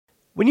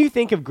When you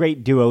think of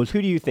great duos,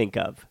 who do you think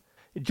of?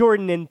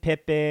 Jordan and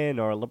Pippen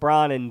or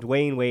LeBron and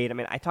Dwayne Wade? I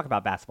mean, I talk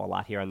about basketball a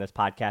lot here on this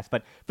podcast,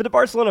 but for the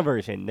Barcelona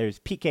version, there's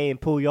PK and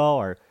Puyol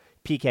or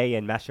PK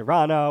and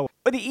Mascherano,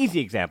 or the easy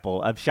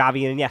example of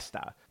Xavi and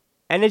Iniesta.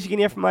 And as you can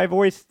hear from my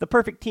voice, the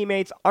perfect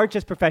teammates aren't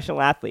just professional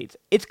athletes.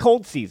 It's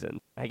cold season.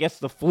 I guess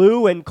the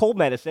flu and cold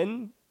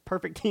medicine,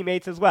 perfect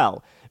teammates as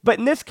well. But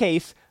in this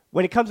case,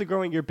 when it comes to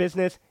growing your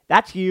business,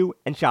 that's you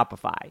and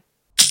Shopify.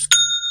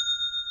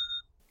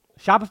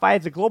 Shopify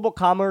is a global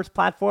commerce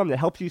platform that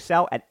helps you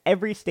sell at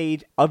every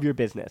stage of your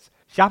business.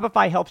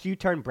 Shopify helps you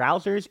turn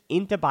browsers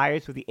into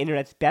buyers with the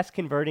internet's best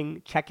converting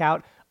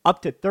checkout,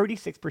 up to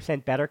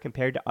 36% better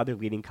compared to other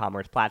leading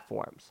commerce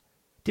platforms.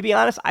 To be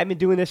honest, I've been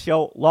doing this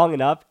show long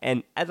enough,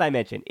 and as I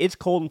mentioned, it's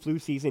cold and flu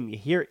season. You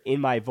hear it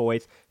in my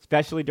voice,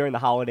 especially during the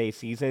holiday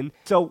season.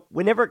 So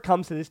whenever it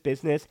comes to this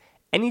business,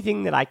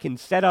 anything that I can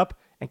set up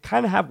and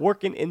kind of have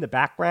working in the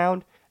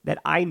background that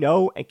I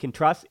know and can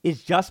trust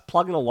is just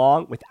plugging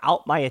along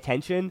without my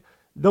attention.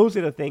 Those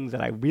are the things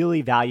that I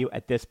really value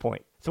at this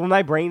point. So when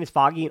my brain is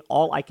foggy and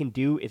all I can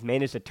do is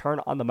manage to turn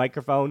on the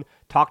microphone,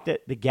 talk to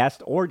the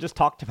guest, or just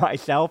talk to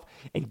myself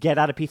and get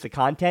out a piece of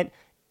content,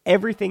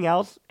 everything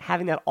else,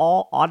 having that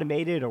all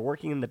automated or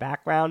working in the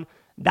background,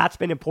 that's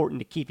been important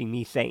to keeping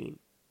me sane.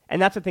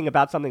 And that's the thing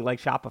about something like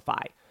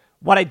Shopify.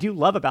 What I do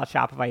love about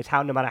Shopify is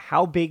how no matter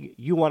how big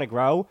you want to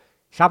grow,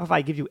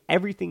 Shopify gives you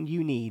everything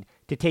you need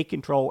to take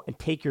control and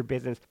take your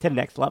business to the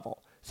next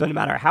level. So no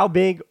matter how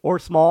big or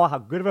small, how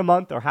good of a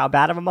month or how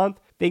bad of a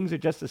month, things are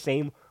just the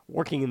same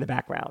working in the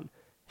background.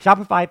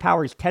 Shopify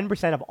powers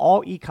 10% of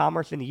all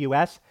e-commerce in the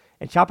US,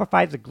 and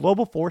Shopify is the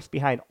global force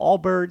behind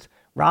Allbirds,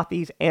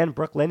 Rothy's, and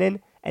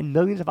Brooklinen, and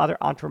millions of other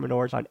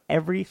entrepreneurs on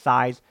every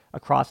size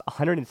across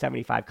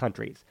 175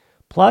 countries.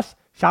 Plus,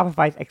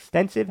 Shopify's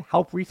extensive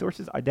help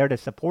resources are there to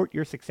support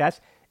your success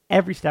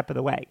every step of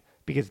the way,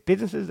 because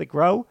businesses that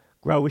grow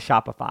with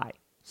Shopify.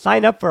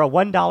 Sign up for a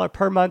 $1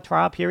 per month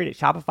trial period at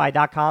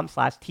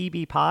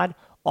shopify.com/tbpod,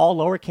 all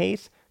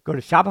lowercase. Go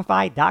to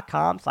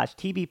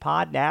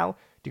shopify.com/tbpod now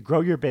to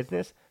grow your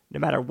business no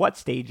matter what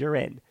stage you're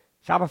in.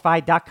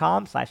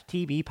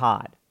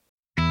 Shopify.com/tbpod.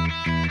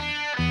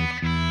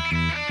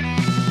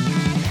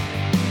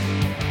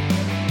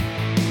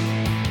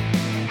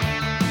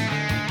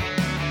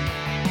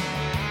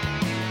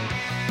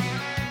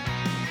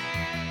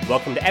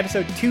 Welcome to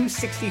episode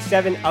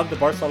 267 of the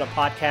Barcelona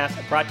Podcast,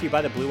 brought to you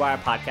by the Blue Wire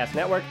Podcast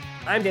Network.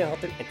 I'm Dan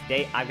Hilton, and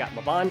today I've got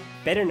Levon,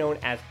 better known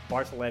as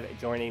Barcelev,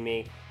 joining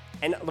me.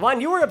 And Levon,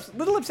 you were a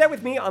little upset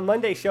with me on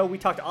Monday's show. We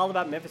talked all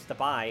about Memphis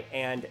Depay,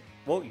 and,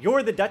 well,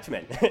 you're the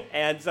Dutchman.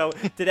 And so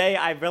today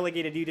I've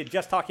relegated you to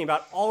just talking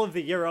about all of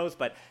the Euros,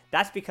 but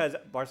that's because,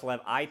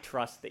 Barcelev, I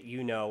trust that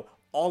you know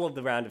all of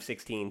the round of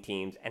 16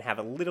 teams and have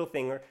a little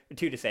thing or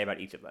two to say about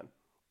each of them.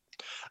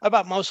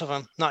 About most of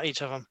them, not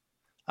each of them.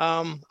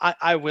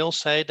 I will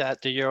say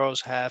that the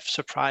Euros have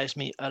surprised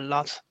me a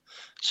lot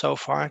so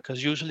far,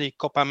 because usually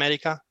Copa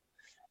America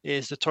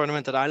is the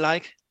tournament that I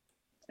like,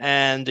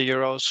 and the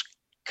Euros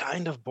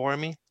kind of bore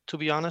me, to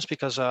be honest,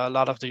 because a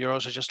lot of the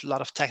Euros are just a lot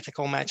of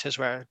tactical matches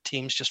where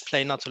teams just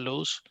play not to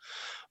lose.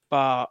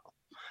 But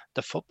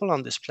the football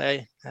on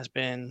display has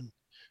been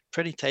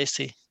pretty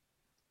tasty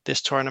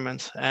this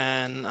tournament,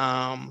 and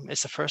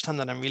it's the first time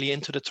that I'm really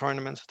into the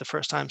tournament, the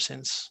first time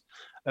since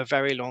a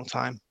very long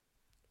time.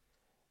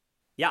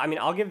 Yeah, I mean,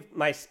 I'll give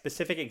my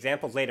specific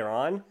examples later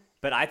on,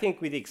 but I think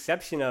with the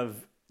exception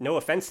of, no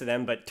offense to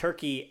them, but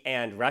Turkey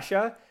and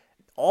Russia,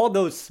 all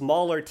those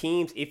smaller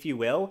teams, if you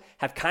will,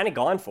 have kind of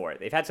gone for it.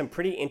 They've had some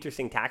pretty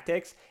interesting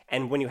tactics,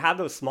 and when you have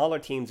those smaller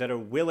teams that are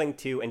willing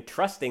to and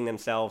trusting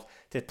themselves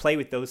to play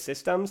with those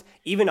systems,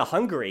 even a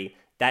Hungary,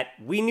 that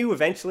we knew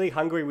eventually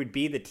Hungary would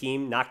be the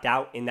team knocked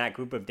out in that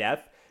group of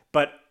death,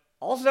 but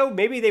also,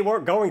 maybe they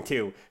weren't going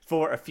to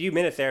for a few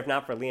minutes there, if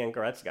not for Leon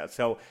Goretzka.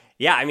 So,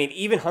 yeah, I mean,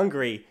 even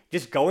Hungary,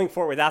 just going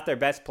for it without their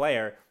best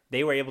player,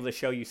 they were able to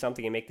show you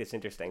something and make this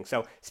interesting.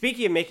 So,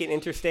 speaking of making it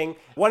interesting,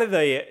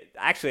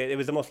 it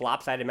was the most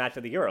lopsided match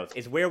of the Euros,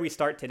 is where we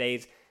start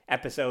today's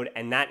episode,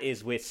 and that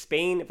is with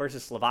Spain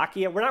versus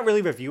Slovakia. We're not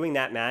really reviewing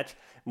that match.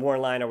 More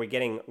in line, are we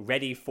getting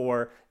ready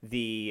for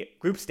the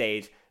group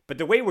stage? But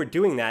the way we're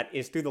doing that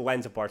is through the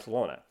lens of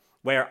Barcelona,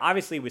 where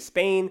obviously with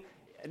Spain,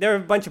 there are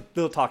a bunch of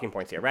little talking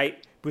points here,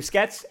 right?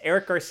 Busquets,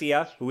 Eric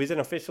Garcia, who isn't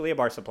officially a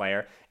Barca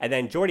player, and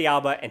then Jordi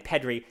Alba and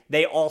Pedri,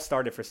 they all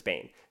started for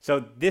Spain.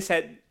 So this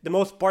had the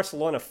most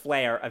Barcelona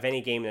flair of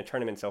any game in the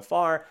tournament so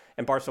far,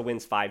 and Barca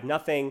wins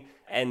 5-0.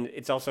 And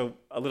it's also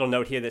a little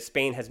note here that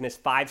Spain has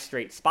missed 5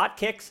 straight spot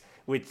kicks,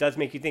 which does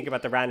make you think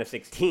about the round of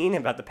 16,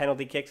 about the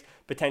penalty kicks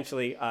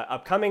potentially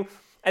upcoming.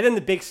 And then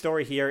the big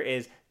story here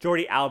is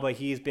Jordi Alba.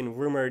 He's been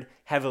rumored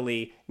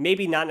heavily,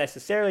 maybe not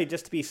necessarily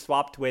just to be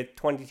swapped with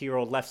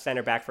 22-year-old left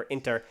center back for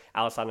Inter,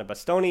 Alessandro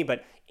Bastoni,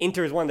 but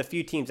Inter is one of the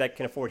few teams that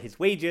can afford his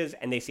wages,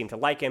 and they seem to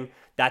like him.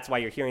 That's why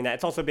you're hearing that.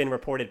 It's also been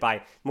reported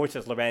by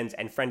Moises Lorenz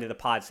and friend of the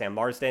pod, Sam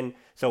Marsden.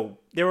 So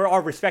there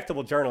are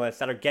respectable journalists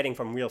that are getting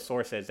from real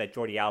sources that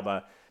Jordi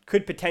Alba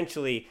could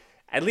potentially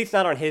at least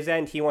not on his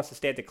end. He wants to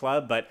stay at the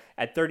club, but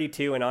at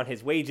 32 and on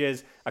his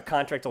wages, a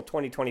contract till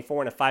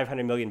 2024 and a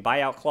 $500 million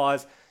buyout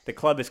clause, the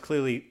club is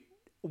clearly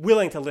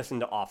willing to listen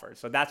to offers.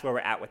 So that's where we're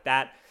at with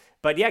that.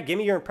 But yeah, give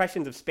me your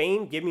impressions of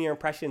Spain. Give me your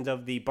impressions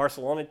of the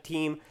Barcelona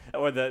team,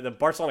 or the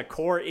Barcelona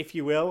core, if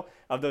you will,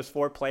 of those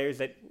 4 players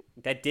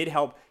that did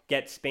help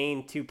get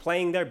Spain to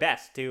playing their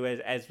best, to,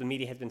 as the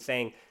media has been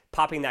saying,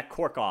 popping that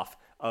cork off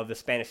of the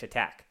Spanish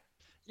attack.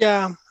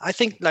 Yeah, I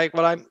think like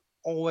what I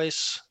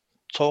always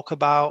talk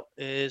about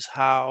is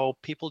how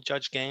people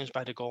judge games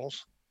by the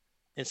goals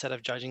instead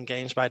of judging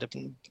games by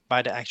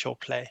the actual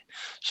play.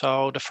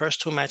 So the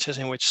first 2 matches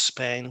in which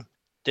Spain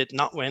did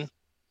not win,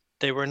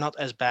 they were not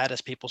as bad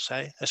as people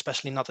say,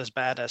 especially not as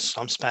bad as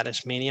some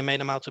Spanish media made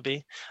them out to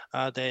be.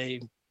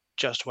 They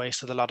just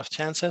wasted a lot of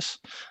chances.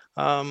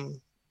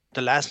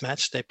 The last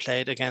match they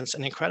played against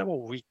an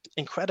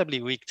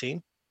incredibly weak team.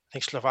 I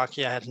think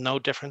Slovakia had no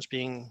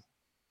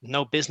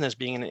business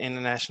being in an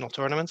international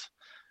tournament,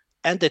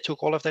 and they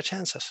took all of their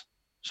chances.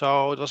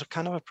 So it was a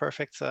kind of a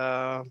perfect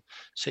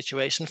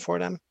situation for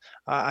them.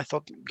 I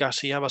thought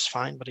Garcia was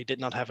fine, but he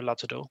did not have a lot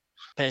to do.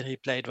 Pedri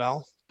played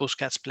well.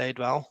 Busquets played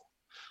well.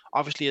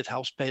 Obviously, it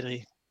helps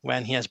Pedri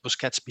when he has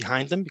Busquets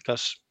behind him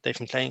because they've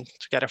been playing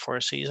together for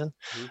a season.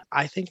 Mm-hmm.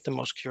 I think the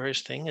most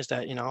curious thing is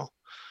that,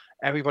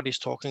 everybody's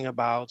talking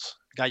about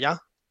Gaya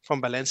from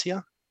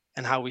Valencia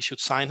and how we should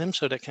sign him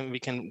so that we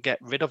can get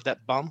rid of that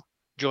bum,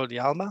 Jordi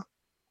Alba,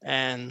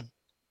 and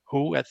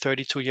who at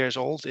 32 years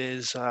old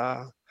is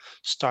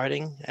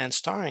starting and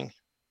starring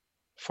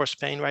for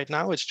Spain right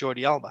now. It's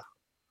Jordi Alba.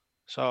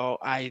 So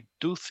I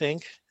do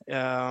think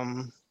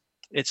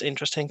it's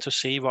interesting to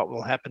see what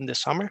will happen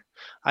this summer.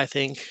 I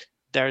think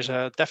there's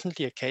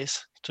definitely a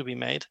case to be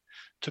made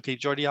to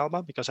keep Jordi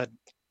Alba because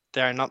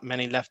there are not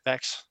many left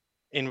backs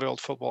in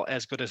world football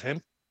as good as him.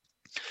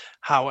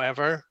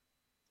 However,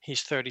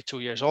 he's 32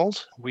 years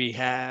old. We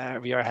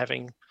are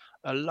having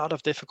a lot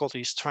of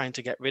difficulties trying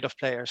to get rid of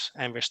players,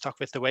 and we're stuck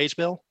with the wage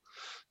bill.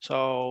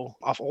 So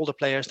of all the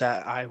players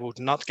that I would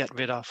not get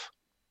rid of,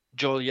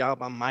 Jordi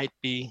Alba might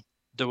be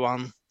the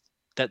one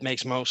that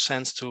makes most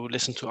sense to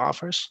listen to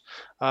offers.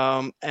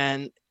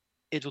 And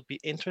it would be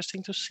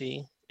interesting to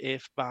see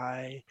if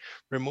by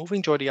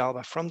removing Jordi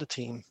Alba from the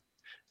team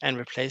and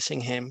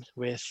replacing him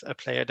with a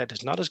player that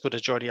is not as good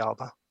as Jordi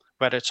Alba,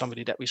 whether it's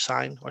somebody that we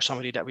sign or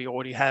somebody that we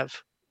already have,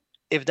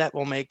 if that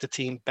will make the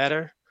team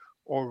better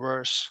or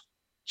worse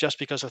just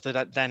because of the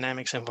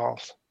dynamics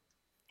involved.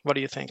 What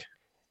do you think?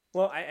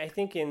 Well, I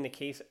think in the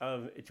case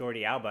of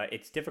Jordi Alba,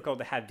 it's difficult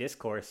to have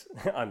discourse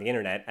on the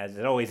internet, as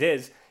it always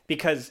is,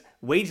 because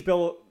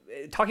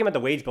talking about the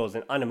wage bill is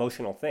an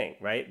unemotional thing,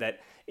 right? That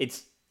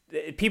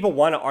people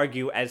want to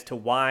argue as to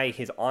why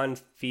his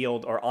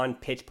on-field or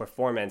on-pitch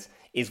performance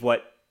is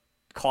what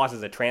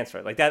causes a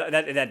transfer. Like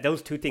that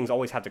those two things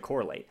always have to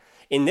correlate.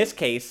 In this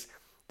case,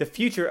 the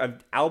future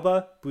of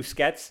Alba,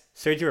 Busquets,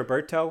 Sergio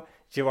Roberto,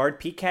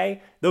 Gerard Piqué,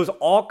 those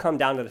all come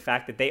down to the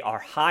fact that they are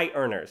high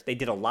earners. They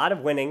did a lot of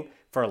winning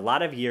for a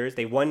lot of years.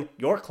 They won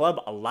your club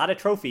a lot of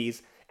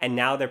trophies, and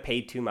now they're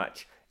paid too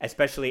much,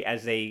 especially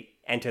as they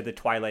enter the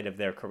twilight of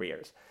their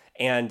careers.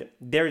 And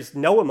there's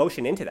no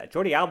emotion into that.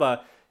 Jordi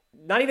Alba,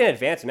 not even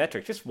advanced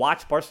metrics, just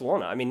watch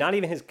Barcelona. I mean, not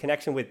even his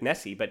connection with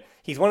Messi, but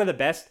he's one of the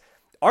best,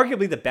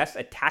 arguably the best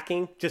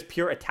attacking, just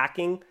pure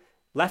attacking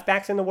left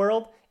backs in the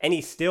world, and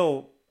he's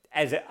still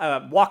as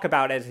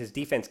walkabout as his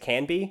defense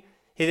can be.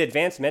 His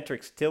advanced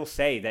metrics still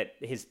say that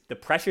the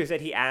pressures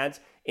that he adds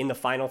in the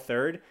final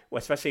third,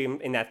 especially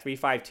in that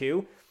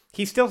 3-5-2,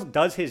 he still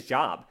does his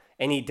job,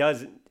 and he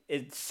does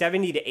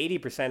 70 to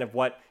 80% of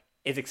what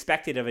is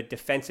expected of a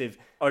defensive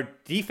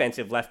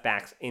left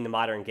backs in the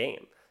modern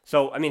game.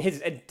 So, I mean,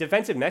 his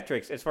defensive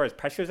metrics as far as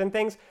pressures and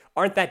things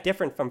aren't that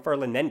different from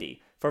Ferland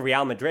Mendy for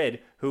Real Madrid,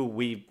 who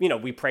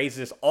we praise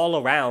this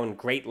all-around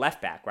great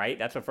left back, right?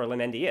 That's what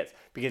Ferland Mendy is,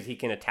 because he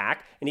can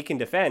attack and he can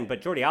defend,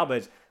 but Jordi Alba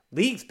is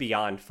leagues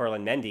beyond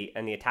Ferland Mendy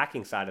and the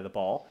attacking side of the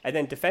ball. And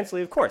then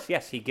defensively, of course,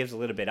 yes, he gives a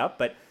little bit up,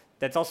 but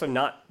that's also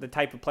not the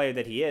type of player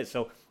that he is.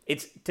 So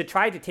it's to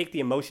try to take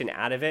the emotion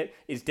out of it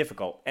is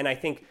difficult. And I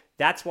think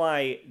that's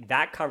why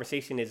that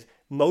conversation is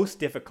most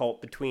difficult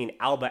between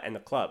Alba and the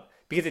club,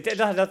 because it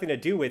has nothing to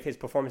do with his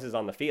performances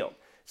on the field.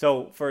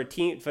 So for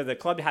the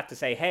club to have to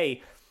say,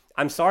 hey,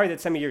 I'm sorry that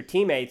some of your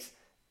teammates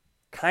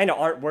kind of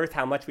aren't worth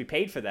how much we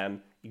paid for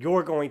them.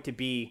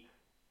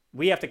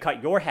 We have to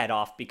cut your head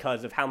off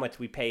because of how much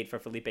we paid for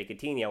Felipe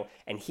Coutinho,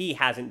 and he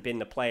hasn't been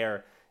the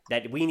player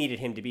that we needed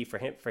him to be for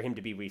him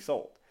to be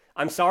resold.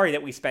 I'm sorry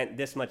that we spent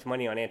this much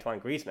money on Antoine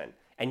Griezmann,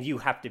 and you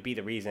have to be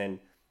the reason,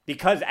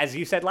 because as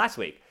you said last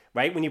week,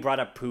 right, when you brought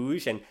up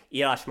Puig and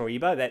Ilaix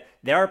Moriba, that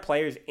there are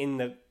players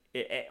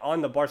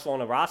on the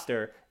Barcelona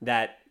roster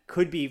that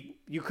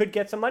you could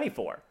get some money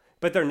for,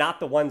 but they're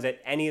not the ones that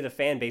any of the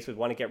fan base would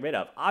want to get rid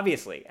of,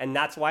 obviously, and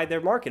that's why they're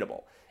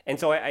marketable. And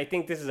so I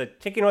think this is a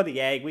chicken or the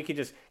egg. We could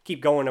just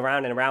keep going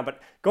around and around. But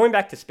going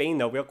back to Spain,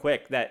 though, real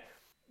quick, that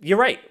you're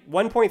right,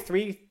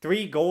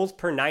 1.33 goals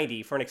per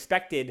 90 for an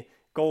expected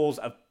goals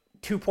of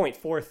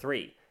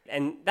 2.43.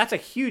 And that's a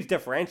huge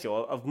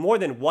differential of more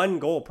than 1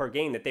 goal per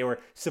game that they were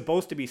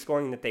supposed to be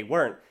scoring that they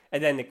weren't.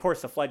 And then, of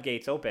course, the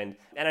floodgates opened.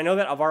 And I know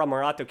that Alvaro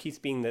Morata keeps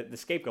being the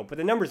scapegoat, but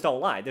the numbers don't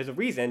lie. There's a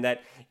reason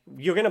that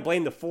you're going to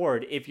blame the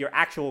forward if your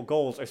actual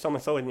goals are so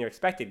much lower than your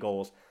expected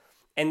goals.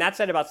 And that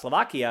said about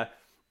Slovakia,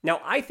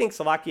 now I think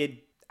Slovakia,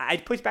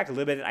 I'd push back a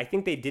little bit. I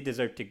think they did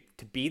deserve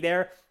to be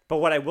there. But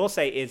what I will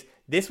say is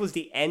this was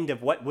the end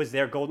of what was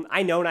their golden...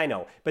 I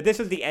know. But this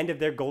was the end of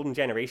their golden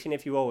generation,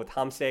 if you will, with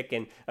Hamsik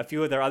and a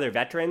few of their other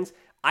veterans.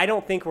 I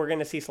don't think we're going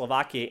to see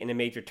Slovakia in a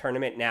major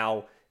tournament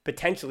now,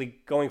 potentially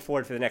going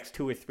forward for the next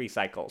 2 or 3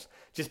 cycles.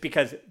 Just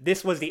because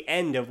this was the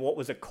end of what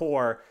was a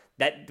core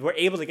that were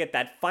able to get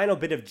that final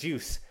bit of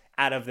juice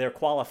out of their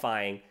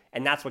qualifying.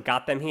 And that's what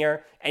got them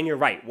here. And you're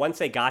right. Once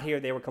they got here,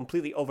 they were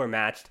completely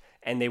overmatched.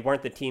 And they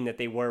weren't the team that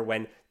they were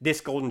when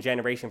this golden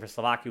generation for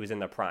Slovakia was in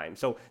their prime.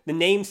 So the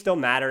names still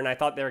matter, and I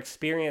thought their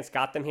experience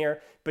got them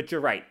here. But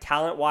you're right,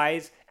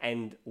 talent-wise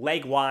and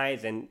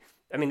leg-wise, and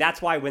I mean,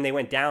 that's why when they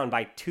went down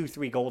by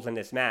 2-3 goals in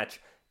this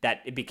match, that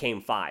it became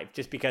 5.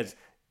 Just because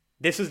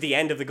this was the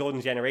end of the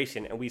golden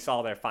generation, and we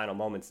saw their final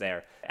moments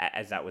there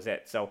as that was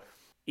it. So,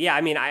 yeah,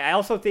 I mean, I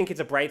also think it's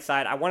a bright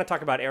side. I want to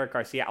talk about Eric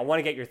Garcia. I want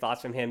to get your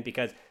thoughts from him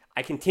because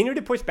I continue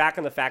to push back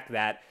on the fact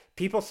that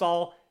people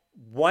saw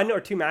 1 or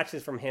 2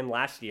 matches from him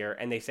last year,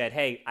 and they said,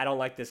 hey, I don't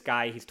like this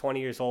guy. He's 20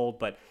 years old,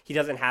 but he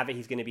doesn't have it.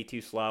 He's going to be too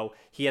slow.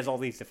 He has all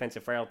these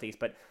defensive frailties.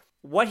 But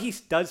what he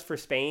does for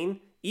Spain,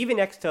 even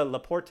next to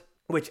Laporte,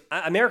 which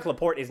Aymeric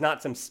Laporte is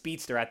not some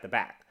speedster at the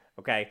back,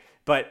 okay?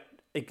 But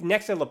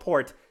next to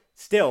Laporte,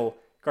 still,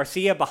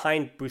 Garcia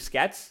behind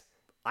Busquets,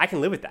 I can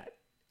live with that.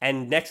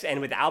 And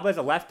with Alba as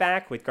a left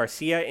back, with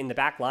Garcia in the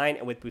back line,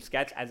 and with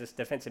Busquets as a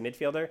defensive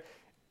midfielder,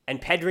 and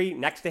Pedri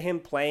next to him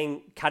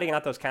cutting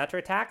out those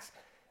counterattacks,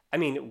 I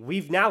mean,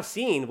 we've now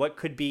seen what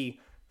could be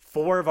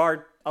 4 of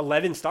our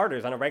 11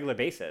 starters on a regular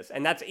basis.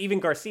 And that's even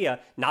Garcia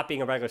not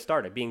being a regular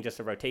starter, being just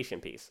a rotation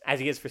piece, as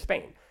he is for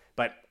Spain.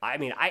 But, I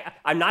mean,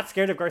 I'm not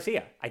scared of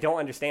Garcia. I don't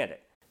understand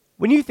it.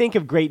 When you think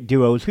of great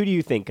duos, who do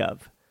you think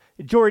of?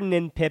 Jordan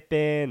and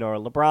Pippen or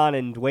LeBron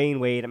and Dwayne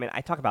Wade? I mean,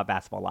 I talk about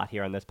basketball a lot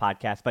here on this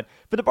podcast, but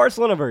for the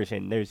Barcelona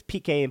version, there's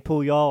Piqué and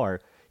Puyol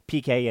or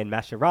Piqué and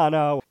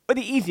Mascherano, or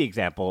the easy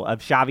example of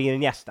Xavi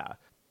and Iniesta.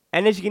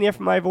 And as you can hear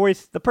from my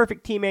voice, the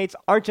perfect teammates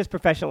aren't just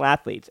professional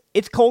athletes.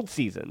 It's cold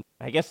season.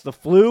 I guess the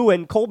flu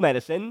and cold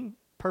medicine,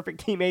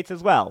 perfect teammates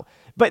as well.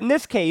 But in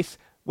this case,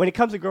 when it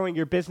comes to growing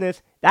your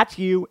business, that's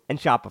you and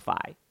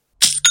Shopify.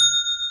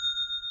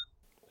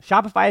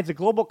 Shopify is a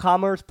global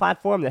commerce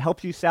platform that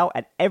helps you sell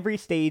at every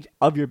stage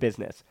of your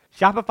business.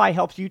 Shopify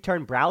helps you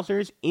turn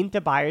browsers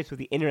into buyers with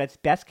the internet's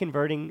best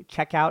converting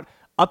checkout,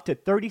 up to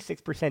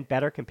 36%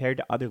 better compared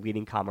to other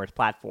leading commerce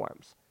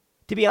platforms.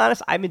 To be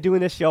honest, I've been doing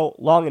this show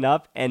long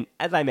enough, and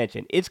as I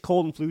mentioned, it's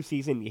cold and flu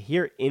season. You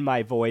hear it in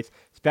my voice,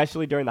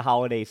 especially during the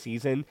holiday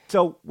season.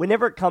 So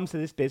whenever it comes to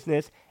this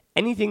business,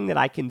 anything that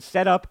I can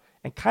set up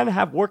and kind of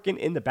have working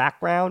in the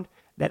background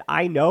that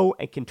I know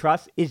and can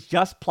trust is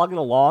just plugging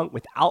along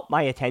without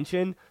my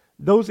attention.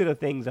 Those are the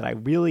things that I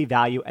really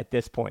value at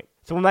this point.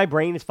 So when my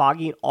brain is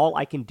foggy and all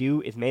I can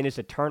do is manage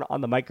to turn on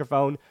the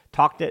microphone,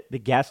 talk to the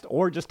guest,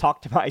 or just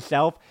talk to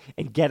myself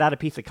and get out a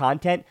piece of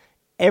content,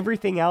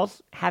 everything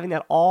else, having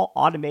that all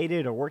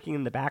automated or working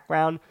in the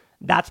background,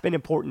 that's been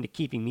important to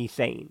keeping me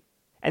sane.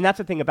 And that's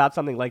the thing about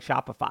something like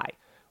Shopify.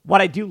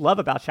 What I do love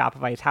about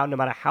Shopify is how no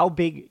matter how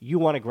big you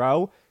want to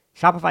grow,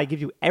 Shopify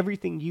gives you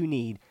everything you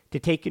need to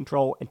take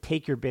control and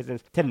take your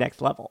business to the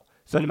next level.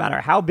 So no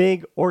matter how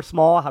big or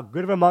small, how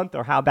good of a month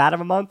or how bad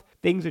of a month,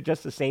 things are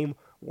just the same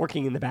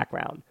working in the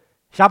background.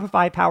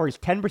 Shopify powers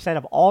 10%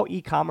 of all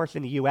e-commerce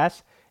in the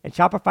U.S., and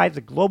Shopify is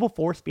the global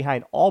force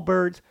behind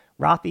Allbirds,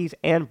 Rothy's,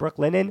 and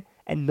Brooklinen,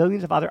 and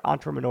millions of other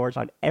entrepreneurs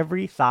on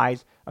every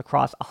size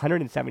across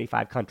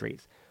 175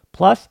 countries.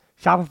 Plus,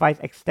 Shopify's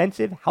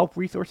extensive help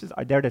resources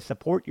are there to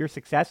support your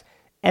success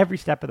every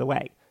step of the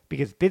way,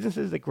 because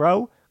businesses that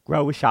grow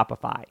with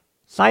Shopify.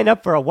 Sign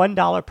up for a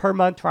 $1 per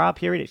month trial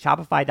period at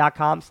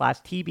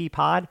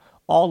shopify.com/TBPod,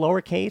 all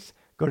lowercase.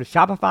 Go to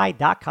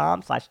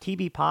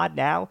shopify.com/TBPod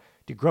now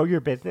to grow your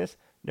business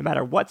no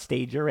matter what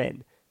stage you're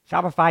in.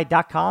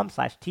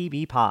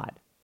 Shopify.com/TBPod.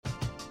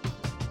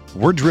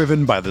 We're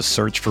driven by the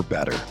search for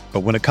better. But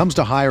when it comes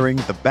to hiring,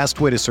 the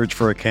best way to search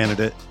for a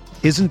candidate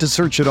isn't to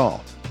search at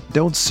all.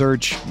 Don't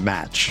search,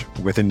 match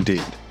with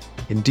Indeed.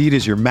 Indeed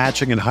is your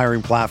matching and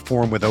hiring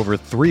platform with over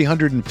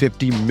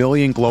 350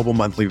 million global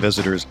monthly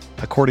visitors,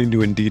 according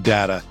to Indeed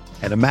data,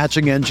 and a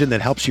matching engine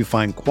that helps you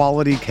find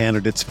quality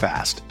candidates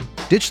fast.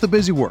 Ditch the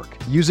busy work.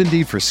 Use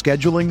Indeed for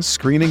scheduling,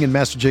 screening, and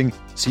messaging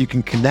so you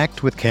can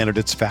connect with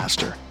candidates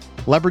faster.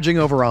 Leveraging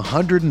over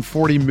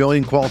 140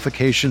 million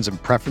qualifications and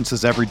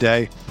preferences every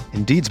day,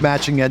 Indeed's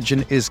matching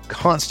engine is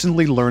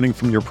constantly learning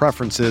from your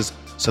preferences,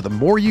 so the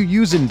more you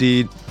use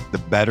Indeed, the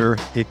better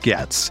it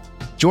gets.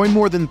 Join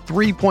more than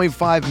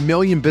 3.5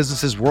 million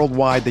businesses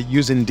worldwide that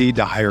use Indeed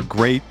to hire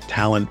great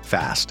talent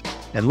fast.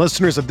 And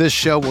listeners of this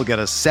show will get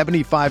a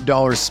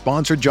 $75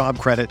 sponsored job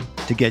credit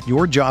to get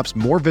your jobs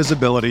more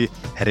visibility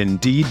at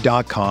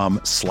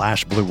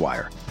Indeed.com/Blue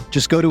Wire.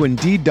 Just go to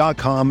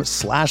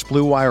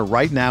Indeed.com/Blue Wire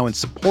right now and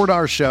support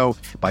our show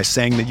by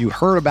saying that you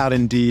heard about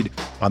Indeed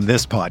on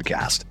this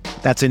podcast.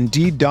 That's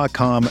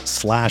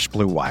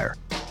Indeed.com/Blue Wire.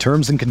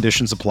 Terms and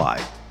conditions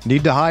apply.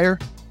 Need to hire?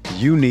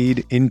 You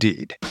need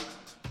Indeed.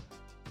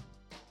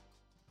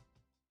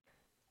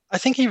 I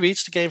think he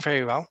reads the game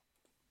very well.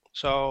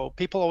 So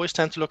people always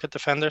tend to look at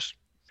defenders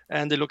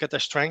and they look at their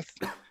strength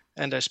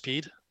and their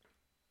speed.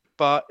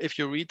 But if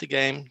you read the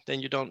game,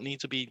 then you don't need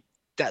to be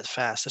that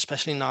fast,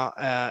 especially not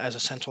as a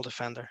central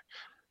defender.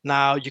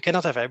 Now, you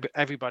cannot have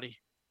everybody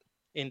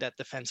in that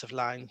defensive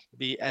line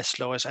be as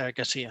slow as Eric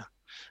Garcia.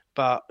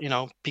 But,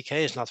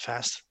 PK is not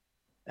fast.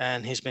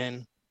 And he's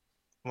been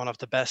one of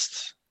the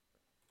best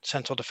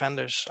central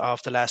defenders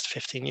of the last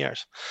 15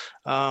 years.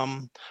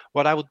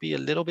 What I would be a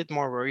little bit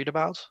more worried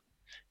about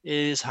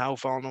is how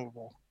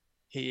vulnerable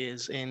he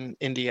is in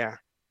the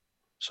air.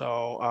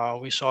 So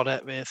we saw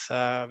that with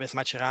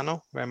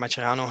Mascherano, where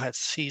Mascherano had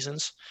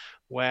seasons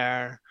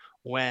where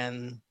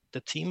when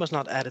the team was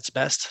not at its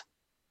best,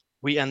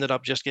 we ended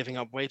up just giving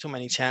up way too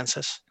many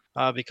chances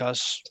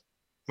because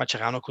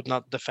Mascherano could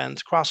not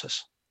defend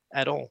crosses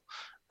at all.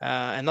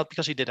 And not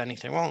because he did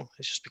anything wrong,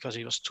 it's just because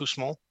he was too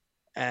small.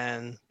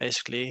 And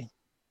basically,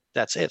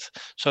 that's it.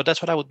 So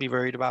that's what I would be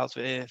worried about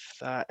with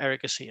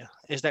Eric Garcia.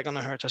 Is that going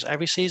to hurt us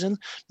every season?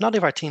 Not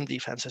if our team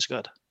defense is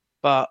good,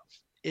 but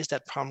is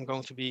that problem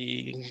going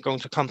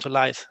to come to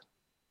light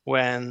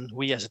when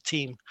we as a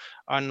team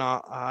are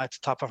not at the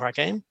top of our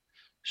game?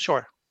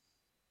 Sure.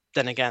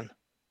 Then again,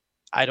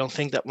 I don't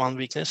think that one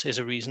weakness is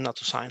a reason not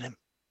to sign him.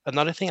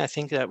 Another thing I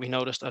think that we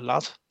noticed a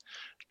lot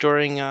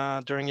during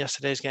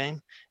yesterday's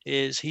game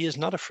is he is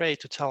not afraid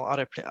to tell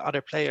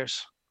other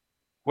players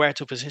where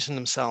to position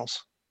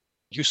themselves.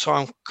 You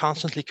saw him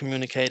constantly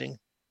communicating,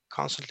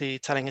 constantly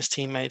telling his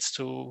teammates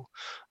to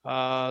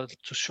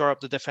shore up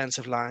the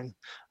defensive line,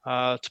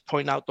 to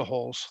point out the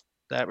holes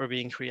that were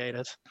being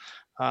created.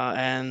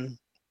 And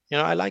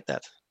I like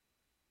that.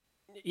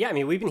 Yeah, I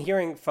mean, we've been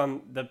hearing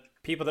from the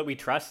people that we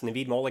trust,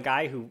 Naveed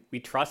Molagai, who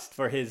we trust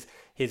for his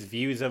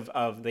views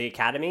of the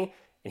academy,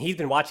 and he's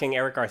been watching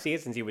Eric Garcia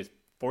since he was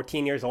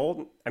 14 years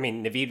old. I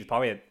mean, Naveed was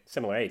probably a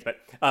similar age, but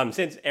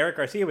since Eric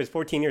Garcia was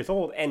 14 years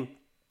old, and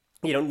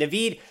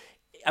Naveed,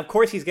 of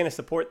course, he's going to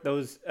support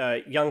those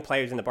young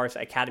players in the Barca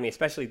academy,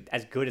 especially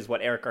as good as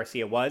what Eric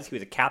Garcia was. He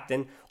was a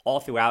captain all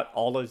throughout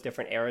all those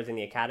different eras in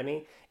the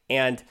academy.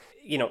 And,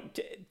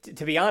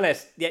 to be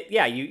honest,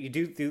 yeah, you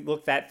do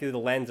look that through the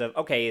lens of,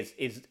 okay,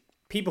 is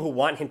people who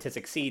want him to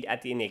succeed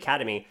in the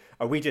academy,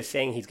 are we just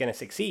saying he's going to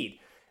succeed?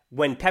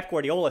 When Pep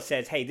Guardiola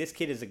says, hey, this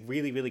kid is a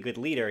really, really good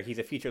leader, he's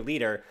a future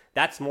leader,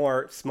 that's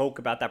more smoke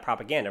about that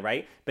propaganda,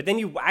 right? But then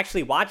you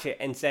actually watch it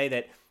and say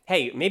that,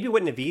 hey, maybe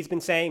what Naveed's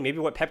been saying, maybe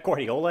what Pep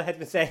Guardiola has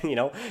been saying,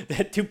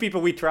 the two people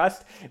we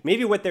trust,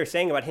 maybe what they're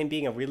saying about him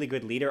being a really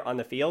good leader on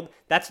the field,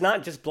 that's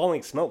not just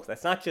blowing smoke.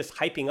 That's not just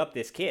hyping up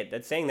this kid.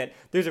 That's saying that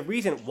there's a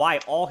reason why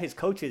all his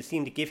coaches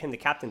seem to give him the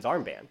captain's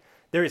armband.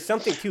 There is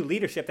something to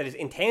leadership that is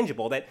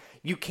intangible, that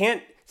you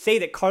can't say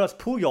that Carlos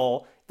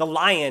Puyol, the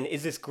Lion,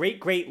 is this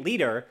great, great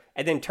leader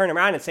and then turn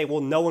around and say,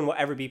 well, no one will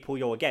ever be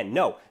Puyol again.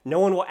 No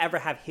one will ever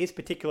have his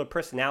particular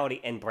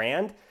personality and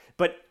brand,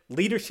 but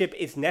leadership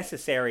is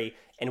necessary,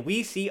 and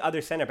we see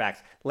other center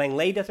backs.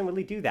 Langley doesn't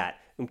really do that.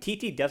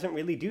 Umtiti doesn't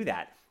really do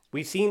that.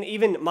 We've seen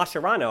even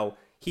Mascherano,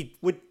 he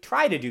would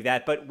try to do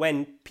that, but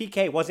when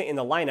PK wasn't in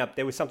the lineup,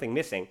 there was something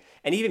missing.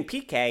 And even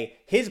PK,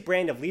 his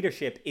brand of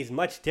leadership is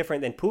much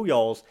different than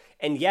Puyol's.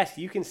 And yes,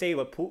 you can say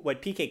what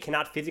PK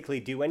cannot physically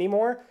do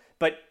anymore,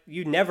 but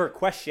you never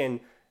question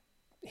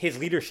his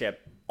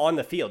leadership on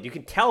the field. You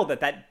can tell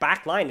that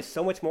back line is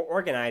so much more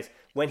organized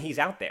when he's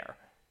out there.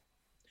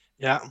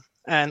 Yeah.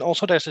 And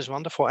also there's this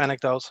wonderful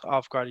anecdote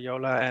of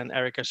Guardiola and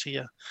Eric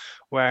Garcia,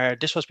 where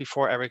this was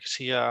before Eric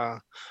Garcia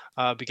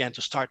began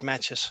to start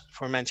matches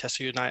for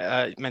Manchester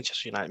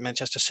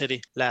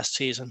City last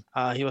season.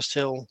 He was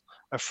still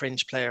a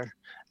fringe player.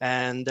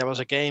 And there was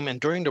a game, and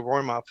during the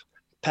warm-up,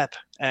 Pep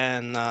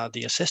and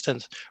the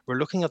assistant were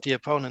looking at the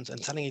opponent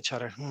and telling each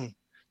other,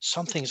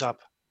 something's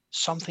up,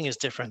 something is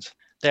different.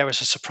 There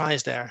was a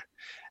surprise there.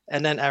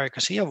 And then Eric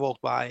Garcia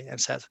walked by and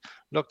said,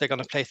 look, they're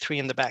going to play 3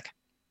 in the back.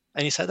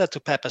 And he said that to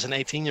Pep as an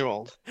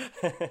 18-year-old.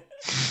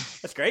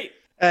 That's great.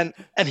 And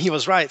he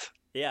was right.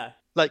 Yeah.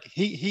 Like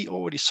he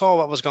already saw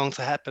what was going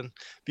to happen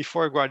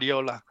before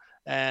Guardiola.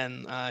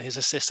 And his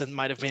assistant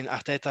might have been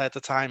Arteta at the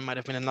time, might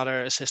have been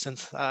another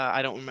assistant.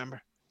 I don't remember.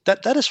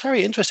 That is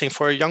very interesting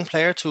for a young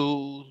player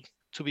to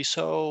be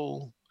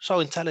so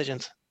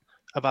intelligent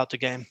about the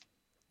game.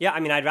 Yeah, I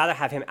mean, I'd rather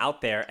have him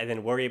out there and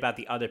then worry about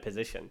the other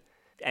position.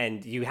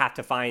 And you have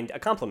to find a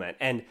complement.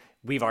 And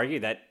we've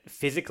argued that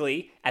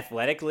physically,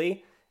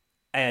 athletically,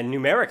 and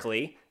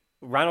numerically,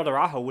 Ronald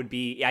Araujo would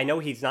be, I know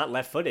he's not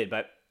left-footed,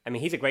 but I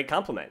mean, he's a great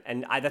complement.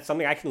 And that's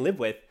something I can live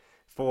with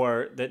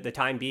for the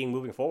time being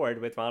moving forward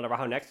with Ronald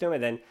Araujo next to him.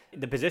 And then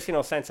the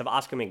positional sense of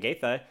Oscar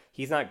Mingueza,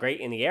 he's not great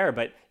in the air,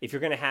 but if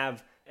you're going to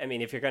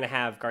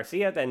have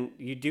Garcia, then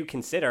you do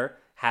consider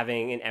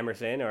having an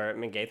Emerson or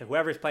Mengeith,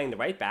 whoever's playing the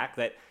right back,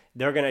 that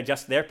they're going to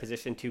adjust their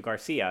position to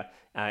Garcia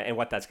and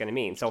what that's going to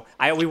mean. So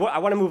I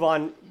want to move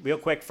on real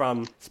quick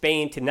from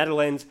Spain to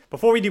Netherlands.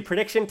 Before we do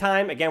prediction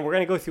time, again, we're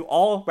going to go through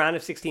all round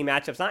of 16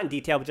 matchups, not in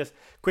detail, but just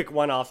quick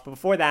one-offs. But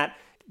before that,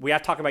 we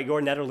have to talk about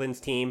your Netherlands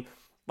team.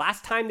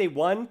 Last time they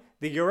won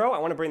the Euro, I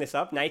want to bring this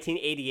up,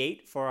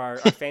 1988 for our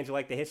fans who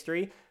like the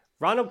history.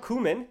 Ronald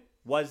Koeman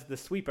was the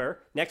sweeper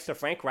next to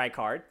Frank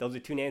Rijkaard. Those are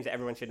two names that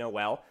everyone should know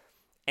well.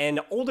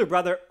 And older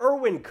brother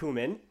Erwin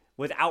Koeman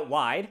was out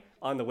wide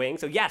on the wing.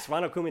 So yes,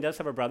 Ronald Koeman does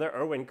have a brother,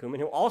 Erwin Koeman,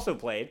 who also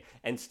played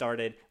and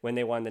started when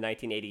they won the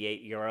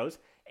 1988 Euros.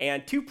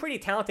 And two pretty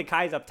talented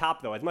guys up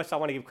top, though. As much as I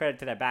want to give credit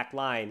to that back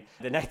line,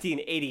 the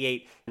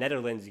 1988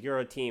 Netherlands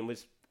Euro team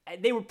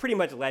they were pretty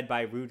much led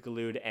by Ruud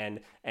Gullit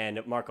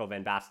and Marco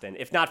van Basten.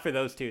 If not for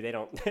those two, they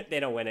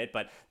don't win it.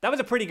 But that was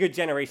a pretty good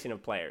generation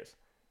of players.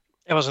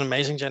 It was an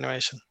amazing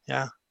generation.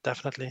 Yeah,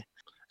 definitely.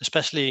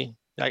 Especially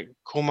like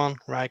Koeman,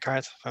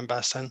 Rijkaard, Van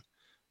Basten,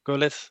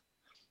 Gullit.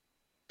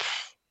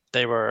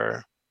 They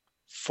were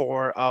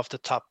 4 of the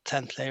top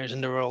 10 players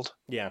in the world.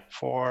 Yeah.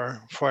 For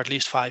at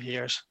least 5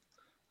 years.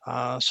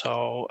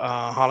 So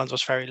Holland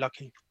was very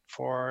lucky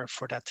for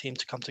that team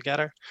to come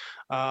together.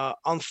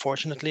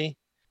 Unfortunately,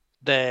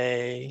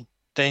 they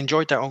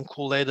enjoyed their own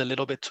Kool-Aid a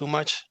little bit too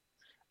much,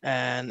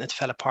 and it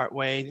fell apart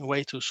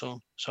way too soon.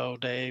 So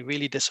they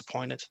really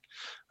disappointed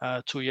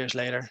 2 years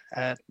later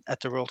at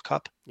the World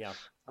Cup. Yeah.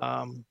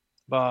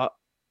 But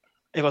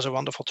it was a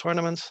wonderful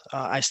tournament.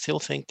 I still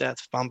think that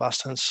Van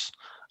Basten's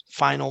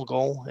final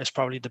goal is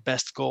probably the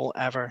best goal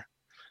ever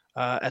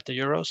at the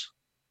Euros.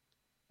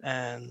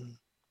 And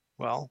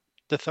well,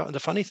 the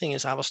funny thing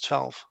is I was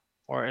 12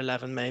 or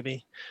 11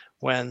 maybe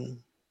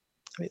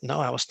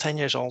I was 10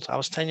 years old. I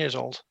was 10 years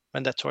old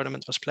when that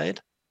tournament was played.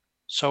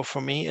 So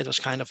for me, it was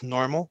kind of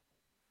normal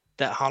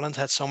that Holland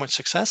had so much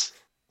success.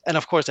 And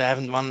of course, they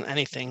haven't won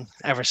anything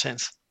ever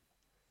since.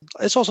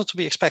 It's also to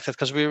be expected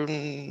because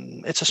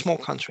it's a small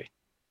country.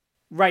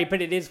 Right, but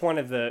it is one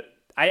of the...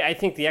 I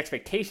think the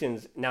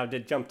expectations now to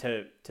jump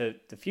to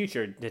the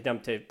future, to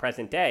jump to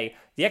present day,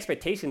 the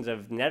expectations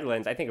of the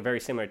Netherlands, I think, are very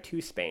similar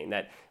to Spain.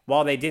 That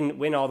while they didn't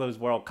win all those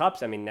World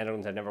Cups, I mean,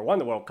 Netherlands have never won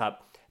the World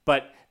Cup,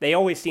 but they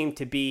always seem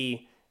to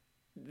be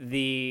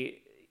the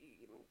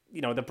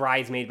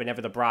bridesmaid, but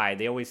never the bride.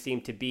 They always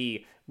seem to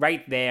be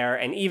right there.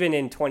 And even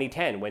in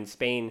 2010, when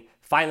Spain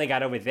finally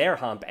got over their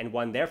hump and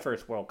won their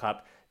first World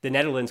Cup, the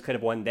Netherlands could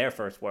have won their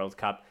first World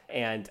Cup.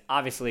 And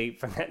obviously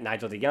from that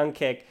Nigel de Jong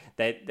kick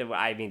that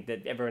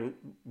everyone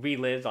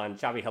relives on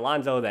Xabi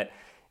Alonso, that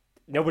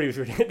nobody was,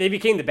 they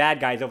became the bad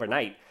guys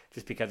overnight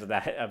just because of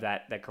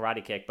that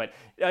karate kick. But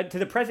to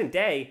the present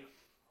day,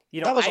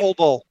 that was all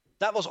ball.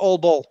 That was all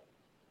ball.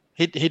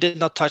 He did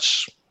not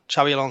touch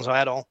Xabi Alonso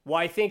at all. Well,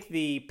 I think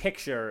the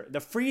picture, the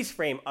freeze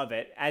frame of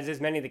it, as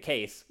is many the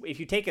case, if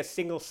you take a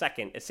single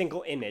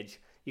image,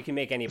 you can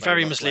make anybody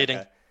very misleading.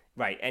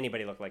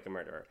 Anybody look like a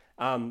murderer.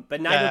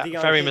 But Nigel de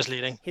Jong, very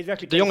misleading. His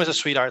reputation, de Jong is a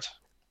sweetheart.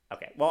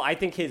 Okay, well, I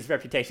think his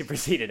reputation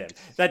preceded him.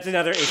 That's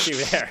another issue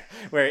there,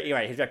 where you're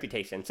right, his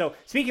reputation. So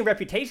speaking of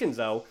reputations,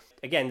 though,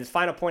 again, this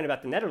final point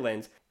about the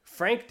Netherlands,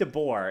 Frank de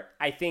Boer,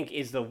 I think,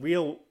 is the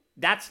real.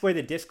 That's where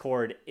the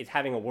discord is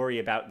having a worry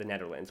about the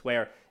Netherlands,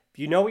 where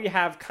you know what you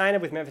have kind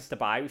of with Memphis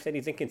Depay. We said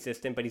he's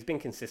inconsistent, but he's been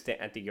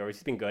consistent at the Euros.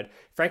 He's been good.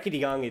 Frankie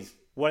de Jong is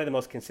one of the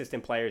most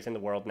consistent players in the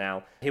world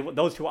now.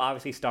 Those two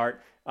obviously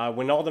start.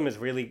 Wijnaldum is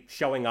really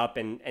showing up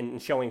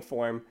and showing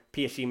form.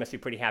 PSG must be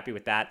pretty happy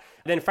with that.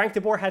 Then Frank de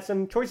Boer has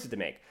some choices to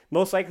make.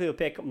 Most likely he'll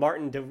pick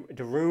Martin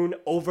de Roon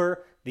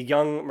over the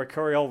young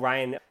mercurial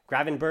Ryan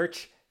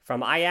Gravenberch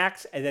from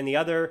Ajax. And then the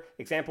other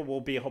example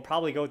will be he'll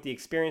probably go with the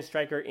experienced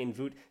striker in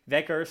Wout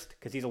Weghorst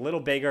because he's a little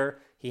bigger.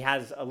 He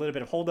has a little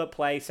bit of hold-up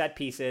play, set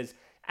pieces,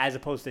 as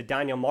opposed to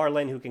Daniel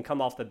Marlin, who can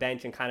come off the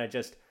bench and kind of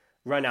just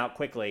run out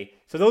quickly.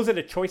 So those are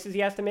the choices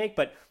he has to make.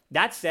 But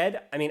that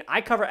said, I mean,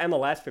 I cover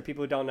MLS. For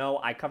people who don't know,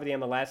 I cover the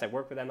MLS. I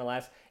work with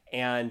MLS.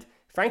 And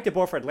Frank de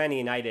Boer for Atlanta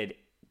United,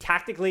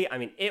 tactically, I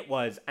mean, it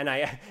was, and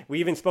we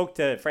even spoke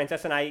to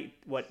Frances and I,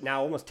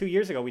 almost 2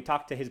 years ago, we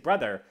talked to his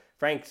brother,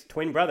 Frank's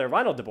twin brother,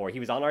 Ronald de Boer. He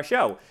was on our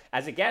show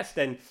as a guest,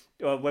 and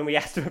when we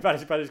asked him about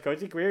his brother's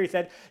coaching career, he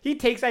said he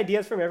takes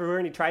ideas from everywhere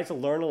and he tries to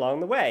learn along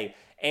the way.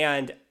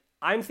 And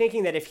I'm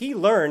thinking that if he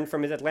learned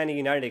from his Atlanta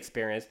United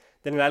experience,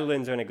 then the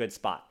Netherlands are in a good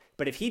spot.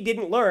 But if he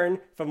didn't learn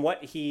from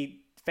what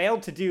he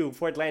failed to do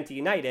for Atlanta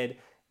United,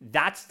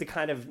 that's the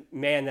kind of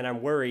man that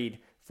I'm worried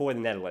for the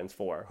Netherlands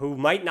for, who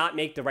might not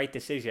make the right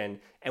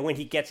decision. And when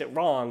he gets it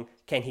wrong,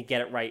 can he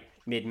get it right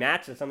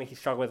mid-match? That's something he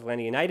struggled with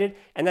Atlanta United.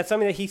 And that's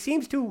something that he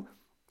seems to,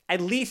 at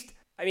least,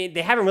 I mean,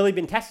 they haven't really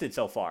been tested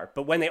so far.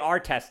 But when they are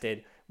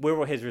tested, where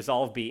will his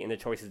resolve be in the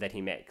choices that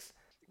he makes?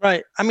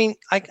 Right. I mean,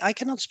 I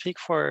cannot speak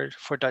for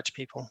Dutch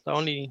people. The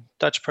only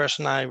Dutch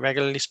person I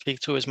regularly speak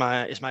to is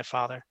my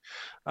father.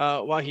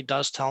 What he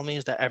does tell me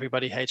is that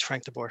everybody hates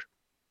Frank de Boer.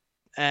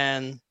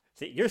 And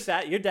see, your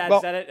dad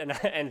said it,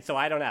 and so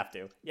I don't have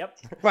to. Yep.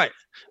 Right.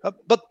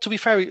 But to be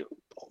fair,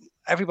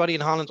 everybody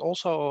in Holland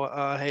also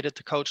hated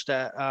the coach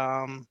that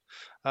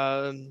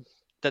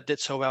did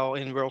so well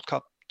in World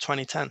Cup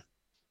 2010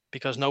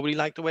 because nobody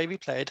liked the way we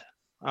played.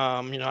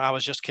 I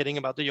was just kidding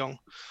about De Jong,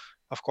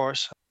 of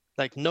course.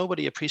 Like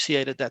nobody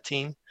appreciated that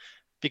team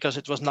because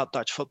it was not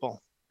Dutch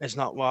football. It's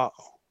not what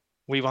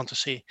we want to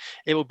see.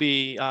 It would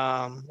be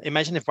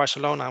imagine if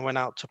Barcelona went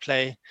out to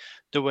play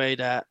the way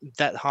that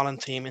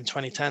Holland team in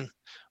 2010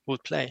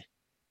 would play.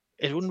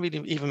 It wouldn't really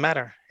even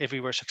matter if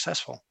we were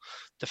successful.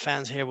 The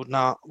fans here would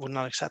not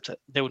accept it.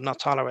 They would not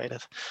tolerate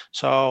it.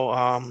 So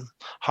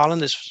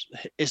Holland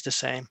is the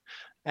same.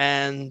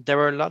 And there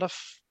were a lot of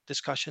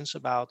discussions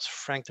about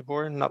Frank de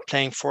Boer not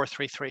playing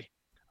 4-3-3.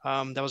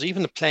 There was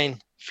even a plane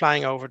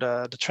flying over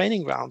the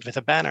training ground with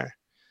a banner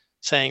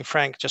saying,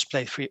 Frank, just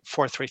play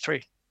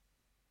 4-3-3.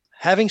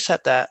 Having said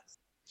that,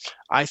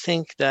 I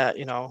think that,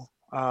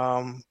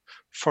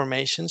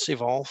 formations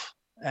evolve,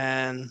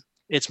 and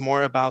it's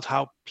more about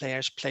how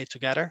players play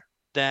together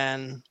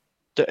than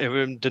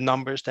the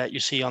numbers that you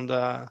see on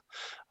the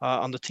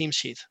team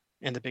sheet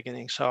in the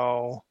beginning.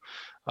 So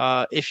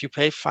if you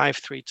play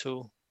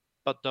 5-3-2,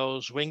 but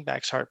those wing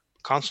backs are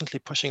constantly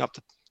pushing up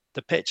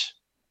the pitch,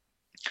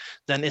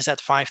 then is that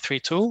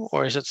 5-3-2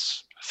 or is it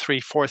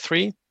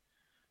 3-4-3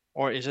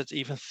 or is it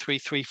even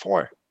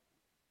 3-3-4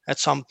 at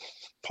some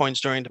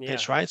points during the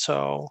pitch, right?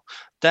 So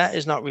that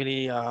is not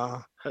really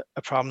a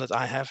problem that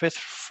I have with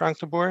Frank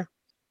de Boer.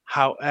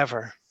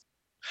 However,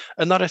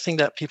 another thing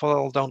that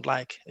people don't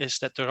like is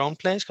that De Roon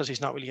plays because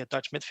he's not really a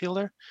Dutch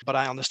midfielder, but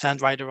I understand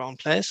why De Roon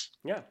plays.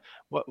 Yeah.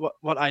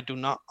 What I do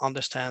not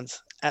understand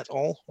at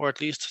all, or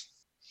at least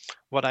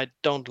what I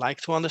don't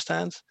like to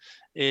understand,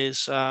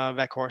 is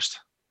Weghorst,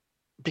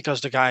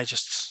 because the guy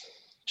just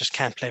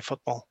can't play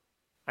football.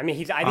 I mean,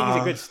 I think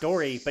he's a good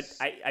story, but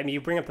I mean,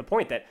 you bring up the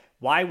point that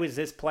why was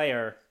this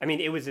player? I mean,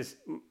 it was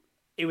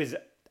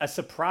a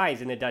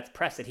surprise in the Dutch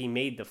press that he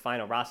made the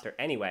final roster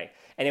anyway,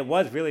 and it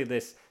was really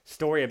this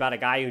story about a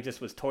guy who just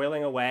was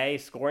toiling away,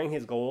 scoring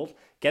his goals,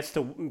 gets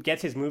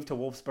his move to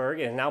Wolfsburg,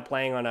 and is now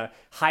playing on a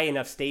high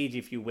enough stage,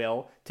 if you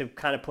will, to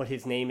kind of put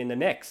his name in the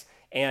mix.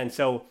 And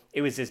so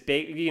it was this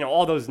big,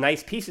 all those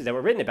nice pieces that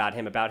were written about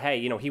him about, hey,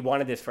 he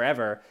wanted this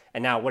forever.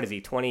 And now what is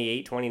he,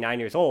 28, 29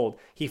 years old?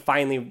 He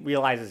finally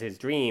realizes his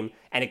dream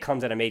and it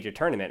comes at a major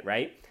tournament,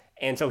 right?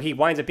 And so he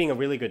winds up being a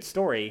really good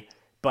story.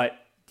 But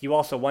you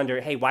also wonder,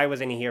 hey, why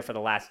wasn't he here for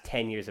the last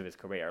 10 years of his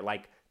career?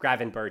 Like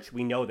Gravenberch,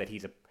 we know that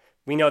he's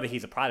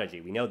a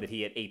prodigy. We know that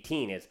he at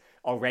 18 is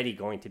already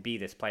going to be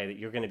this player that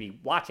you're going to be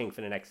watching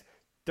for the next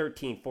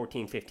 13,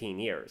 14, 15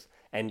 years.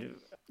 And,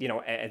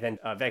 and then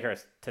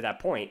Weghorst, to that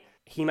point,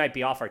 he might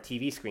be off our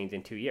TV screens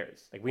in 2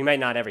 years. Like we might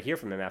not ever hear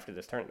from him after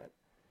this tournament.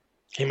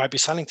 He might be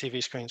selling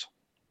TV screens.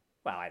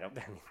 Well,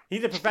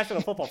 he's a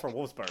professional football for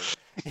Wolfsburg.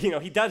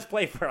 He does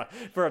play for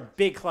a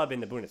big club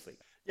in the Bundesliga.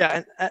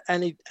 Yeah,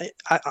 and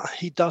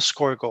he does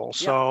score goals,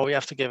 so we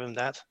have to give him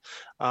that.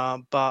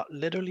 But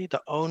literally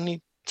the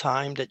only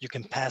time that you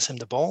can pass him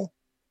the ball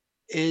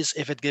is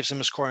if it gives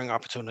him a scoring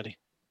opportunity.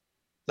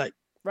 Like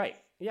right.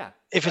 Yeah.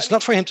 If it's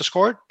not for him to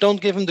score, don't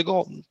give him the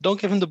goal.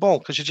 Don't give him the ball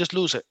because you just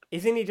lose it.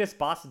 Isn't he just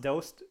Bas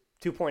Dost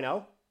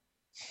 2.0?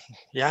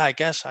 Yeah, I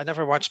guess. I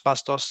never watched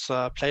Bas Dost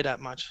play that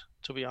much,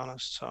 to be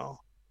honest. So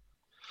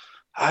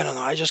I don't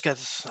know. I just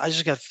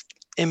get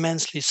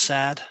immensely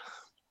sad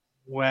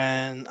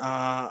when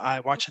I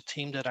watch a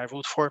team that I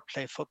root for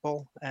play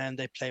football and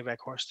they play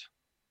Weghorst.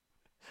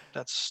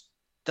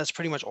 That's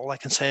pretty much all I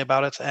can say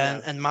about it.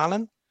 And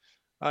Malen.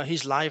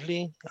 He's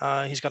lively.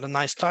 He's got a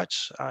nice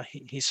touch.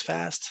 He's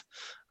fast.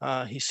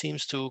 He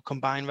seems to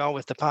combine well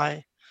with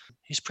Depay.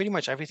 He's pretty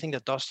much everything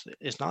that Dost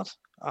is not.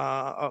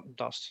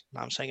 Dost.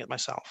 Now I'm saying it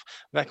myself.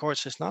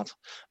 Weghorst is not.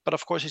 But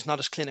of course, he's not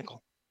as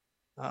clinical.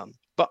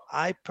 But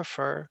I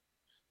prefer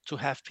to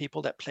have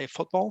people that play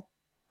football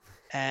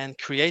and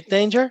create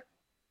danger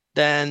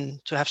than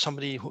to have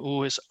somebody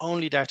who is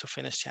only there to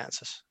finish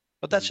chances.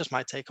 But that's just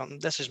my take on.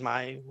 This is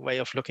my way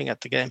of looking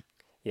at the game.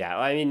 Yeah,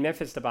 I mean,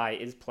 Memphis Depay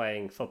is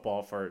playing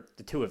football for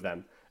the two of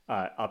them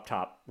up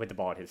top with the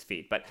ball at his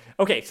feet. But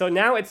okay, so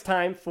now it's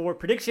time for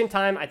prediction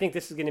time. I think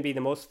this is going to be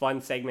the most fun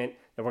segment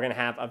that we're going to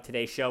have of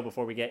today's show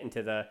before we get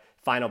into the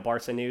final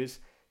Barca news.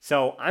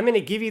 So I'm going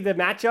to give you the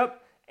matchup,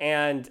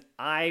 and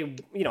I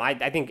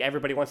think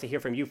everybody wants to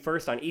hear from you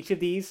first on each of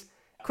these.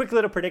 Quick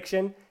little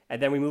prediction,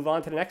 and then we move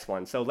on to the next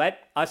one. So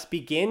let us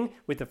begin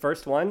with the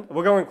first one.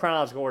 We're going in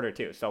chronological order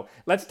too. So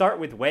let's start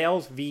with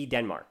Wales v.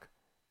 Denmark.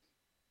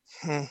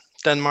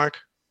 Denmark.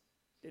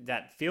 Did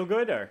that feel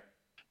good or?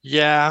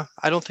 Yeah,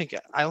 I don't think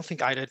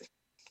either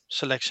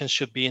selection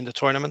should be in the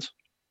tournament.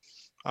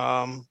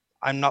 I'm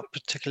not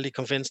particularly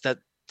convinced that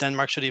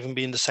Denmark should even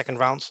be in the second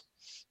round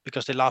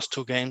because they lost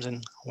 2 games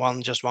and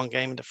won just 1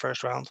 game in the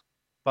first round.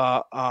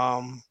 But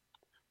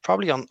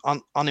probably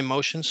on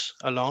emotions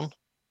alone,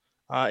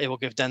 it will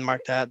give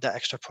Denmark that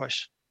extra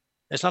push.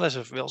 It's not as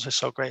if Wales is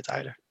so great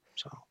either.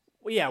 So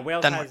well, yeah,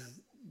 Wales Denmark has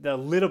the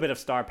little bit of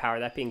star power,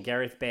 that being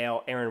Gareth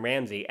Bale, Aaron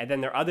Ramsey, and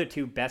then their other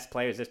 2 best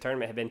players this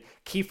tournament have been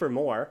Kiefer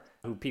Moore,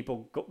 who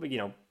people, who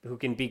you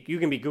can be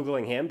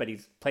Googling him, but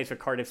he's plays for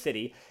Cardiff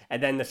City.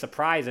 And then the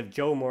surprise of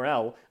Joe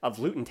Morel of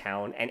Luton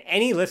Town. And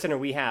any listener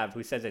we have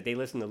who says that they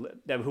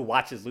who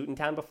watches Luton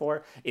Town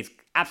before is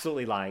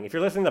absolutely lying. If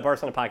you're listening to the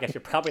Barcelona podcast,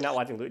 you're probably not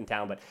watching Luton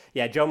Town. But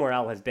yeah, Joe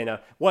Morel has been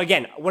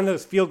again, one of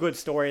those feel-good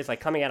stories, like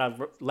coming out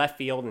of left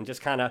field and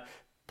just kind of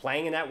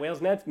playing in that Wales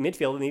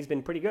midfield, and he's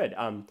been pretty good.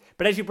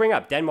 But as you bring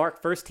up,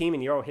 Denmark, first team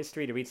in Euro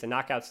history to reach the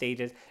knockout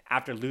stages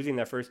after losing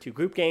their first 2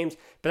 group games.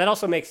 But that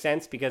also makes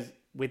sense because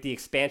with the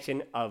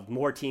expansion of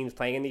more teams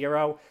playing in the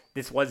Euro,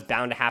 this was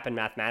bound to happen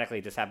mathematically.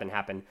 It just happened to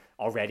happen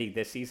already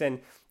this season.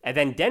 And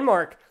then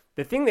Denmark,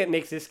 the thing that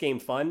makes this game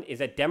fun is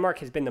that Denmark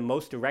has been the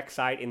most direct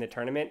side in the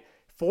tournament.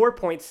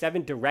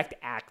 4.7 direct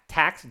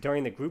attacks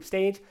during the group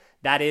stage.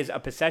 That is a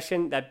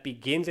possession that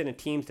begins in a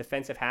team's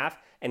defensive half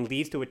and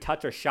leads to a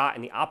touch or shot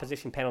in the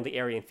opposition penalty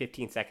area in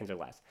 15 seconds or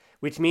less,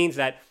 which means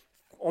that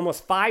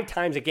almost 5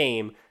 times a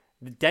game,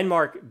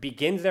 Denmark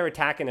begins their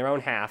attack in their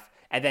own half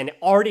and then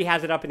already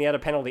has it up in the other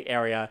penalty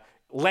area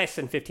less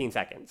than 15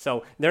 seconds.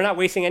 So they're not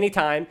wasting any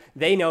time.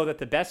 They know that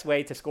the best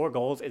way to score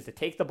goals is to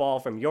take the ball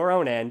from your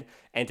own end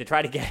and to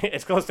try to get it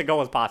as close to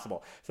goal as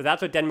possible. So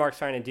that's what Denmark's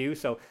trying to do.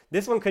 So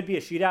this one could be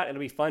a shootout. It'll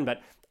be fun,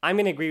 but I'm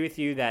going to agree with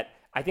you that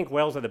I think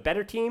Wales are the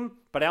better team,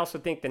 but I also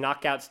think the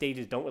knockout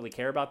stages don't really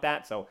care about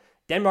that. So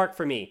Denmark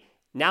for me.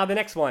 Now the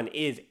next one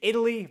is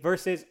Italy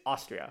versus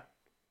Austria.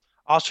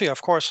 Austria,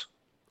 of course.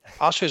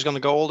 Austria is going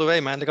to go all the way,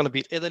 man. They're going to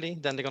beat Italy,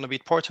 then they're going to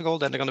beat Portugal,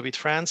 then they're going to beat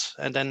France,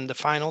 and then in the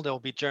final they'll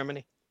beat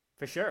Germany.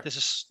 For sure.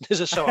 This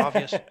is so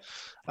obvious.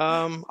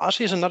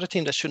 Austria is another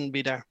team that shouldn't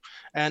be there,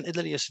 and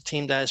Italy is a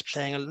team that is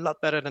playing a lot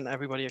better than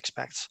everybody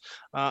expects.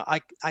 I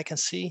can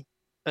see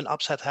an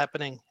upset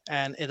happening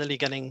and Italy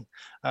getting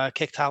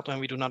kicked out when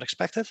we do not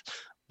expect it,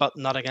 but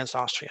not against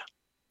Austria.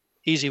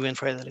 Easy win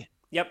for Italy.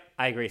 Yep,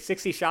 I agree.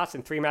 60 shots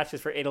in 3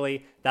 matches for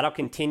Italy. That'll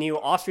continue.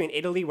 Austria and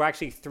Italy were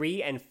actually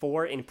 3 and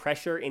 4 in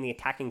pressure in the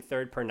attacking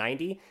third per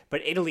 90,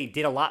 but Italy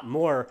did a lot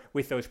more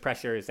with those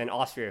pressures than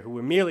Austria, who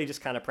were merely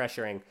just kind of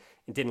pressuring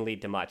and didn't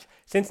lead to much.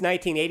 Since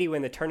 1980,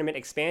 when the tournament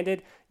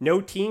expanded,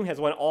 no team has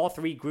won all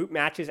 3 group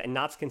matches and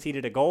not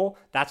conceded a goal.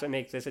 That's what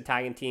makes this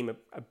Italian team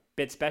a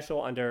bit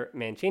special under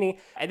Mancini.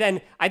 And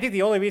then I think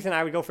the only reason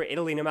I would go for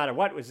Italy no matter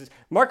what was just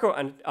Marco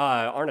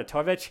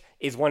Arnautovic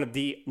is one of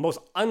the most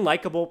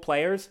unlikable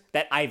players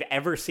that I've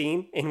ever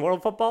seen in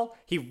world football.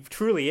 He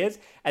truly is.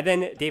 And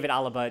then David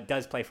Alaba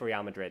does play for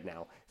Real Madrid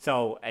now.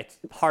 So it's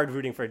hard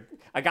rooting for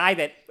a guy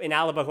that in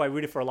Alaba who I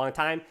rooted for a long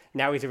time.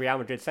 Now he's a Real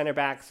Madrid center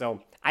back.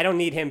 So I don't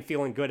need him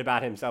feeling good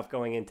about himself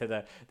going into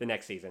the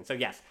next season. So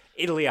yes,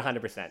 Italy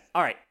 100%.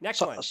 All right, next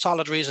one.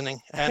 Solid reasoning.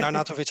 And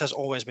Arnautovic has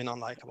always been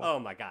unlikable. Oh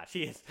my gosh,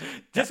 he is.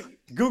 Just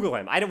Google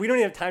him. We don't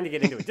even have time to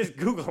get into it. Just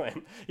Google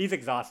him. He's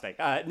exhausting.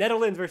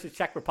 Netherlands versus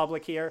Czech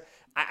Republic here.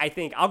 I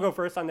think I'll go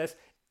first on this.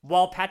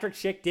 While Patrick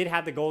Schick did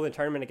have the goal in the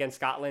tournament against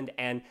Scotland,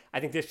 and I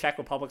think this Czech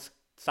Republic's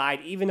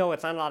side, even though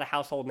it's not a lot of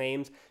household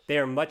names, they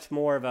are much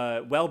more of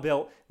a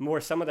well-built,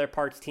 more sum of their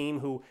parts team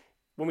who,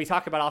 when we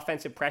talk about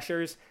offensive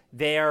pressures,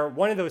 they're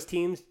one of those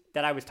teams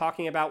that I was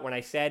talking about when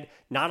I said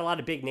not a lot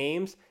of big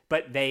names,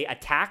 but they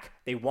attack,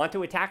 they want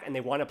to attack, and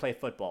they want to play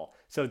football.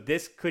 So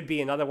this could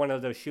be another one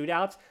of those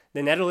shootouts.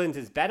 The Netherlands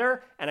is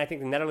better, and I think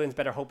the Netherlands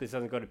better hope this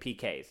doesn't go to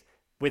PKs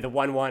with a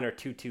 1-1 or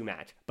 2-2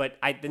 match. But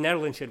the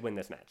Netherlands should win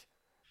this match.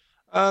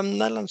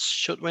 Netherlands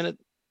should win it,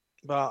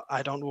 but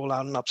I don't rule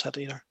out an upset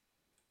either.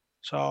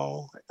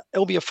 So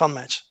it'll be a fun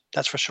match,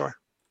 that's for sure.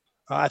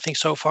 I think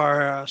so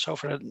far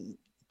the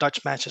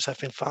Dutch matches have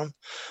been fun,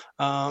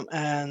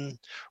 and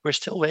we're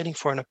still waiting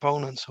for an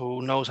opponent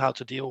who knows how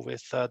to deal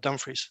with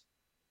Dumfries.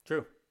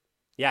 True.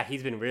 Yeah,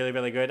 he's been really,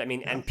 really good. I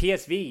mean, and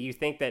PSV, you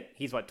think that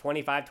he's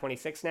 25,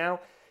 26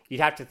 now?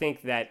 You'd have to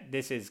think that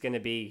this is going to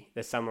be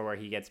the summer where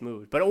he gets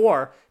moved.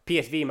 Or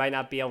PSV might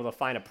not be able to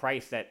find a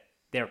price that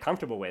they're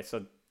comfortable with.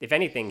 So if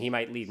anything, he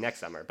might leave next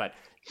summer. But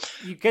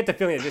you get the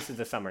feeling that this is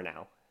the summer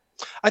now.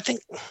 I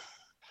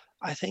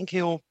think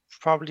he'll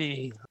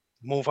probably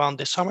move on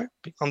this summer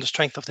on the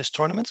strength of this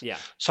tournament. Yeah.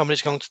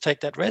 Somebody's going to take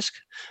that risk,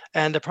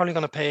 and they're probably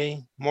going to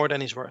pay more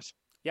than he's worth.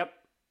 Yep.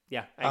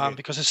 Yeah. I agree.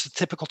 Because it's a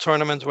typical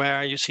tournament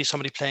where you see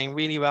somebody playing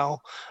really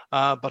well,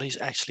 but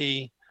he's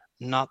actually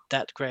not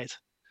that great.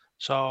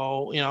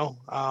 So,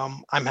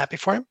 I'm happy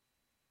for him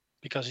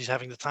because he's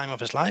having the time of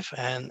his life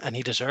and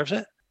he deserves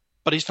it,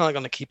 but he's not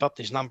going to keep up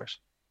these numbers.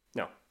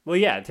 No. Well,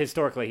 yeah,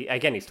 historically,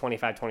 again, he's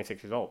 25,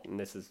 26 years old, and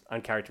this is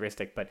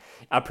uncharacteristic, but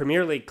a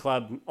Premier League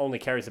club only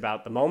cares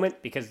about the moment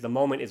because the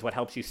moment is what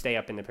helps you stay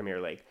up in the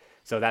Premier League.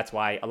 So that's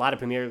why a lot of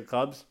Premier League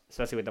clubs,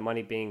 especially with the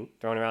money being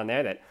thrown around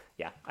there,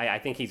 I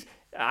think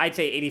I'd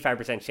say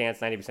 85% chance,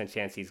 90%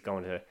 chance he's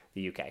going to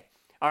the UK.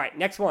 All right,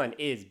 next one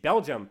is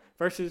Belgium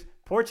versus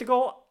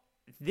Portugal.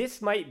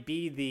 This might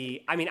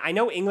be I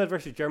know England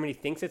versus Germany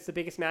thinks it's the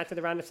biggest match of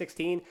the round of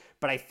 16,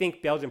 but I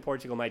think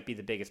Belgium-Portugal might be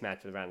the biggest match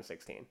of the round of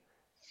 16.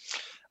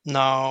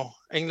 No,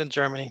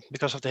 England-Germany,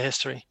 because of the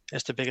history,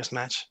 is the biggest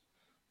match.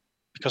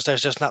 Because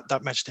there's just not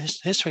that much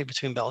history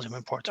between Belgium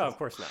and Portugal. Oh, of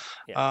course not.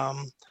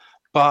 Yeah.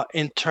 But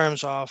in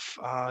terms of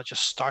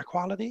just star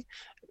quality,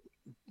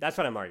 That's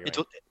what I'm arguing.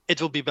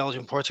 It will be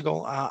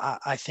Belgium-Portugal.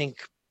 I think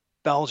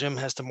Belgium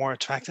has the more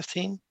attractive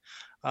team.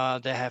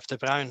 They have De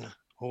Bruyne,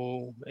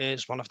 who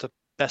is one of the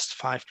best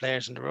 5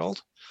 players in the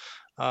world.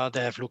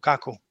 They have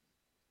Lukaku,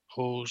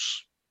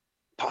 who's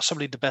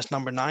possibly the best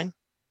number 9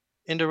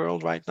 in the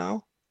world right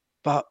now.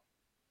 But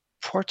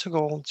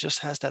Portugal just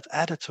has that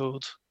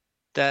attitude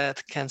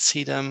that can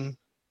see them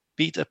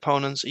beat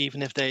opponents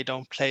even if they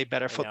don't play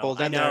better football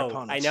than their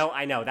opponents.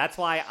 I know. That's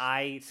why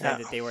I said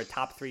that they were a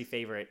top 3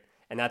 favorite,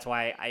 and that's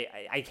why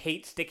I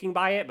hate sticking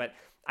by it, but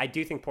I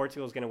do think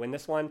Portugal is going to win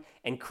this one.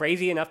 And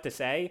crazy enough to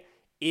say,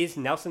 is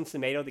Nelson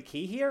Semedo the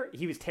key here?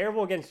 He was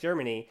terrible against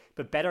Germany,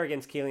 but better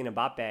against Kylian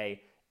Mbappe,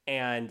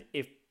 and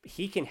if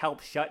he can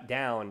help shut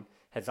down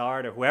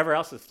Hazard or whoever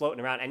else is floating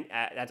around, and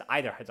that's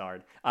either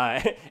Hazard,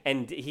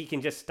 and he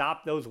can just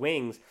stop those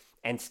wings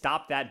and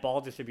stop that ball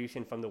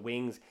distribution from the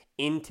wings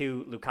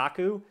into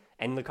Lukaku,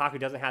 and Lukaku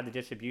doesn't have the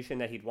distribution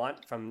that he'd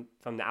want from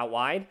the out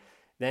wide,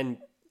 then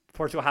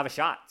Portugal have a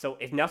shot. So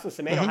if Nelson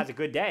Semedo has a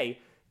good day,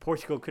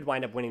 Portugal could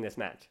wind up winning this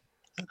match.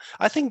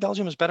 I think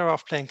Belgium is better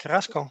off playing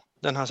Carrasco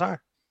than Hazard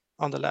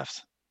on the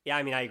left. Yeah,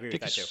 I mean, I agree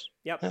with that too.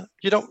 Yep.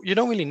 You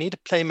don't really need a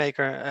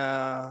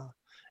playmaker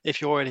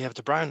if you already have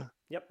De Bruyne.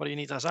 Yep. What do you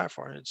need Hazard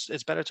for?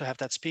 It's better to have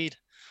that speed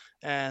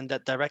and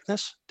that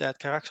directness that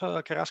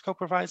Carrasco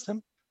provides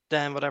them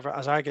than whatever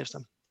Hazard gives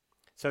them.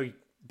 So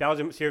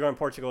Belgium, so you're going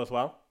Portugal as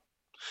well?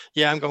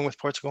 Yeah, I'm going with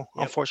Portugal,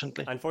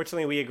 unfortunately.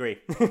 Unfortunately, we agree.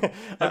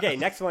 Okay,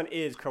 next one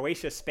is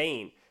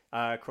Croatia-Spain.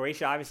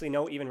 Croatia, obviously,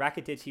 no, even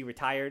Rakitic, he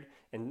retired,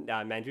 and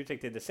Mandzukic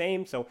did the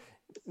same. So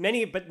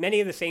many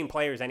of the same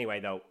players anyway,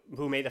 though,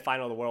 who made the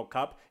final of the World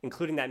Cup,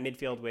 including that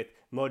midfield with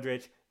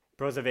Modric,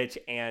 Brozovic,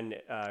 and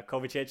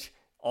Kovacic,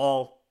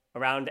 all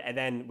around. And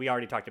then we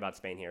already talked about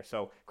Spain here.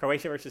 So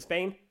Croatia versus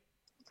Spain?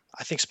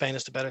 I think Spain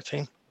is the better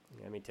team.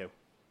 Yeah, me too.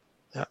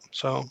 Yeah,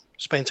 so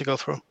Spain to go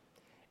through.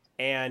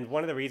 And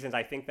one of the reasons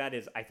I think that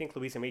is, I think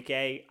Luis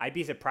Enrique, I'd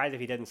be surprised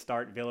if he didn't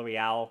start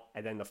Villarreal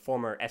and then the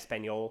former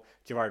Espanyol,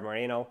 Gerard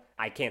Moreno.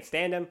 I can't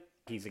stand him.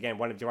 He's, again,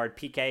 one of Gerard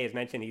Piqué, as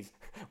mentioned. He's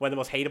one of the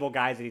most hateable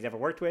guys that he's ever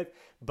worked with.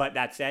 But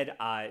that said,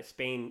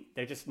 Spain,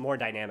 they're just more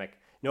dynamic.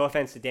 No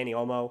offense to Dani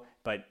Olmo,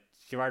 but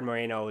Gerard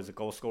Moreno is a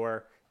goal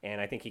scorer,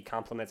 and I think he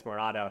complements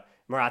Morata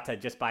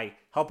just by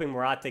helping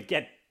Morata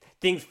get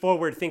things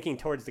forward, thinking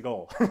towards the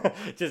goal.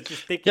 just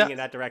thinking in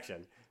that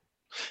direction.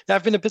 Yeah,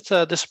 I've been a bit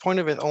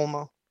disappointed with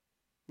Olmo.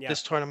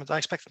 This tournament. I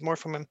expected more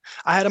from him.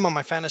 I had him on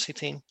my fantasy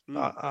team.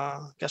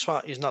 Guess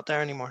what? He's not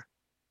there anymore.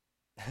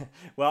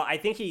 Well, I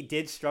think he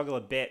did struggle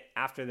a bit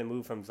after the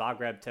move from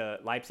Zagreb to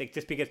Leipzig,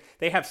 just because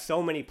they have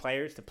so many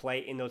players to play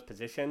in those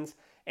positions,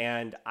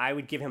 and I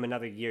would give him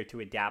another year to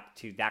adapt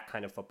to that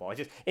kind of football. It's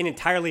just an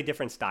entirely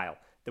different style.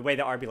 The way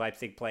that RB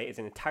Leipzig play is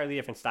an entirely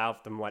different style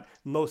from what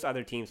most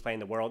other teams play in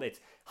the world.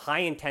 It's high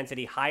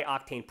intensity, high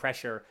octane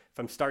pressure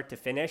from start to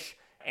finish,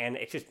 and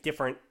it's just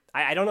different.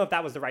 I don't know if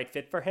that was the right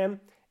fit for him.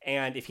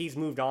 And if he's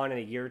moved on in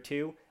a year or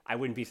two, I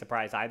wouldn't be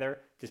surprised either,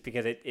 just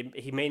because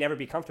he may never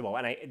be comfortable.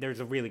 And there's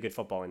a really good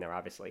football in there,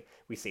 obviously.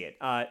 We see it.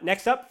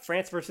 Next up,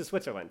 France versus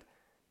Switzerland.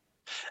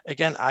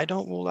 Again, I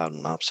don't rule out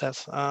an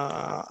upset.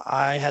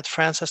 I had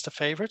France as the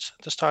favorites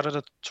at the start of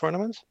the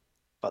tournament,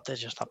 but they're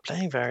just not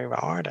playing very well,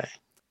 are they?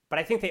 But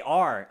I think they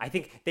are. I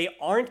think they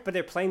aren't, but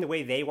they're playing the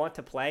way they want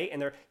to play.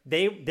 And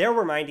they're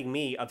reminding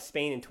me of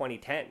Spain in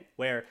 2010,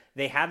 where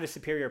they have the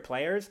superior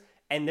players,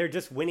 and they're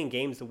just winning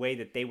games the way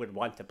that they would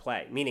want to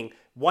play, meaning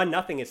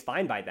 1-0 is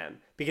fine by them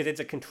because it's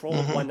a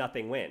controlled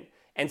 1-0 win.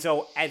 And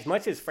so as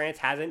much as France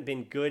hasn't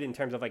been good in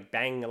terms of like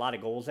banging a lot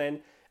of goals in,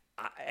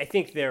 I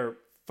think they're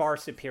far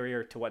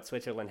superior to what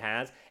Switzerland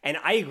has. And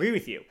I agree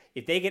with you.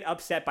 If they get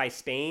upset by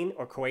Spain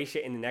or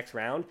Croatia in the next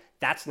round,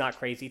 that's not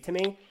crazy to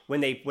me when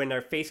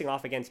they're facing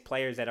off against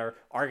players that are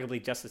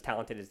arguably just as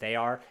talented as they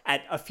are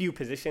at a few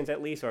positions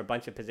at least, or a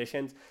bunch of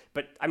positions.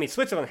 But I mean,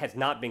 Switzerland has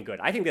not been good.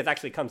 I think this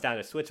actually comes down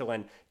to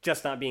Switzerland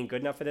just not being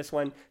good enough for this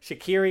one.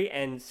 Shaqiri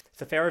and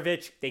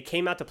Seferovic, they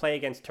came out to play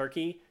against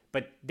Turkey,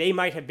 but they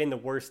might have been the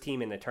worst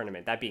team in the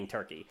tournament, that being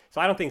Turkey.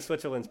 So I don't think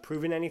Switzerland's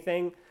proven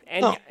anything.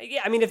 And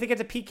yeah, I mean, if it gets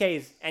a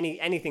PKs,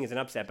 anything is an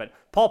upset. But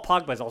Paul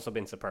Pogba's also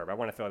been superb. I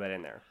want to throw that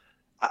in there.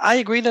 I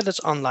agree that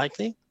it's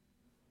unlikely,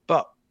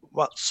 but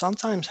what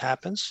sometimes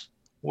happens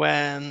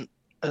when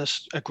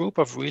a group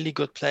of really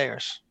good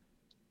players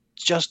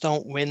just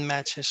don't win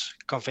matches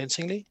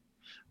convincingly,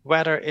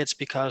 whether it's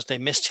because they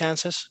missed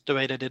chances the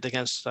way they did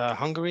against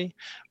Hungary,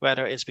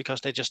 whether it's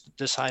because they just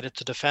decided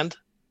to defend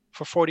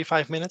for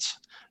 45 minutes,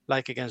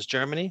 like against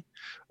Germany,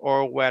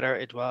 or whether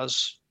it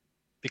was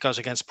because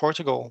against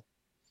Portugal,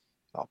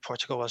 well,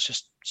 Portugal was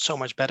just so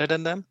much better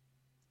than them.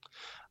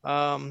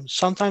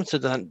 Sometimes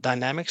the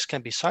dynamics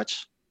can be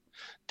such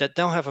that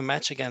they'll have a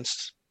match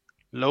against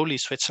lowly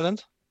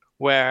Switzerland,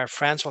 where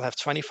France will have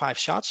 25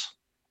 shots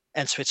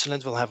and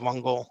Switzerland will have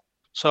 1 goal.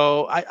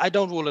 So I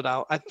don't rule it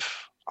out.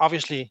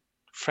 Obviously,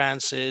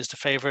 France is the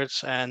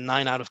favorites, and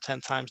 9 out of 10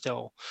 times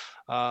they'll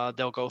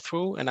go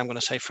through, and I'm going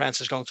to say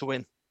France is going to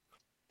win.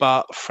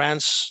 But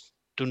France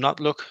do not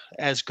look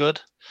as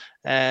good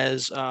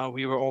as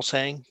we were all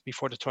saying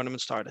before the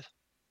tournament started.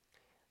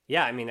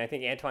 Yeah, I mean, I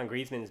think Antoine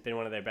Griezmann has been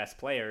one of their best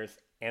players,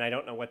 and I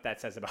don't know what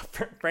that says about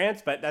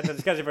France, but that's a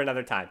discussion for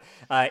another time.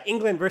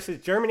 England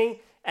versus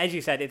Germany, as you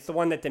said, it's the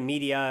one that the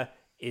media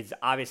is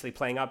obviously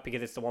playing up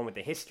because it's the one with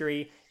the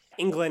history.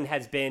 England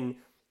has been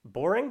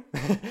boring.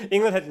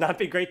 England has not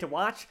been great to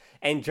watch,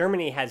 and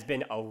Germany has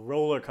been a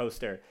roller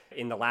coaster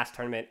in the last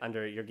tournament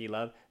under Jordi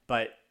Alba.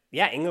 But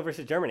yeah, England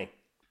versus Germany.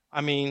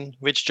 I mean,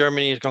 which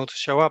Germany is going to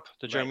show up?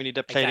 The Right, Germany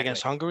that played against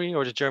exactly. Hungary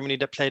or the Germany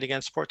that played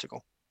against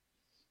Portugal?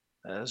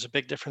 There's a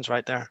big difference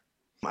right there.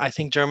 I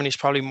think Germany is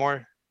probably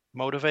more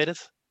motivated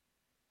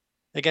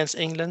against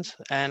England,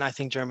 and I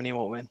think Germany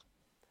will win.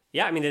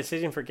 Yeah, I mean, the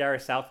decision for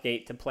Gareth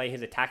Southgate to play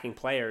his attacking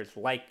players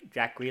like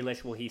Jack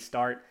Grealish, will he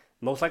start?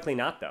 Most likely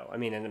not, though. I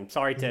mean, and I'm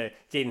sorry to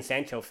Jadon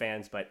Sancho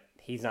fans, but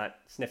he's not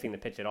sniffing the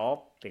pitch at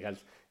all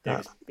because they're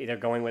just either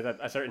going with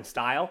a certain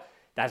style.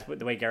 That's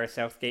the way Gareth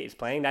Southgate is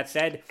playing. That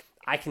said,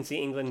 I can see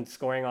England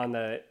scoring on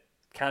the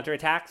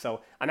counterattack. So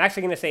I'm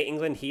actually going to say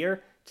England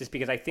here just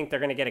because I think they're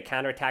going to get a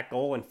counterattack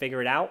goal and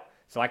figure it out.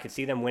 So I could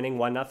see them winning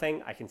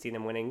 1-0. I can see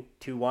them winning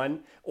 2-1.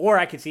 Or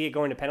I could see it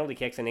going to penalty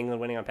kicks and England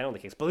winning on penalty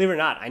kicks. Believe it or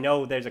not, I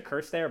know there's a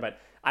curse there, but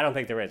I don't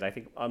think there is. I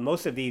think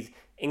most of these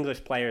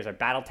English players are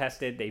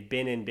battle-tested. They've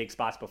been in big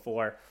spots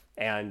before.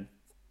 And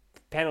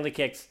penalty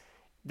kicks,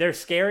 they're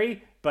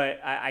scary, but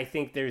I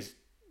think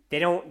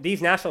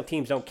these national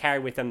teams don't carry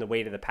with them the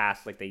weight of the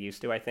past like they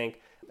used to, I think.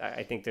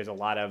 I think there's a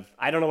lot of,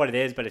 I don't know what it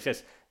is, but it's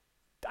just,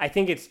 I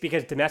think it's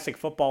because domestic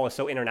football is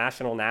so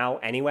international now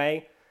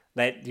anyway,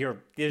 that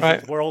there's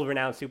Right.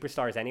 world-renowned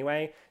superstars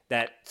anyway,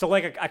 so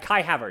like a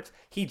Kai Havertz,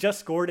 he just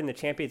scored in the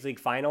Champions League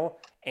final,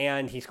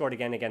 and he scored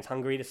again against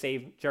Hungary to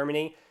save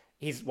Germany.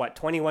 He's,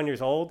 21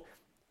 years old?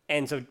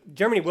 And so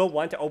Germany will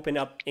want to open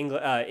up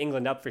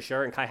England up for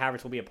sure, and Kai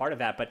Havertz will be a part of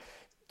that. But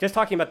just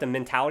talking about the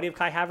mentality of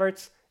Kai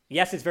Havertz,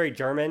 yes, it's very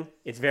German.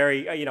 It's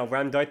very,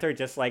 Raumdeuter,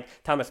 just like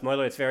Thomas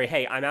Müller. It's very,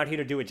 hey, I'm out here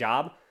to do a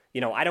job.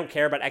 I don't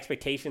care about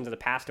expectations of the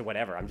past or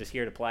whatever. I'm just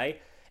here to play.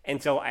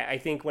 And so I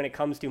think when it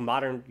comes to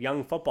modern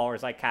young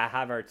footballers like Kai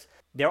Havertz,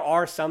 there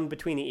are some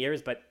between the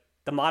ears, but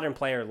the modern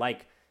player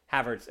like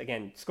Havertz,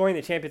 again, scoring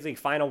the Champions League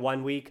final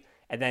 1 week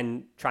and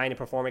then trying to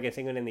perform against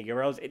England in the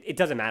Euros, it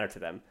doesn't matter to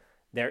them.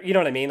 You know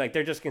what I mean? Like,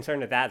 they're just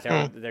concerned with that.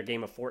 Their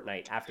game of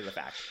Fortnite after the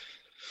fact.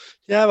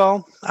 Yeah,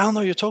 well, I don't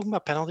know. You're talking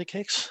about penalty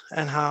kicks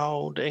and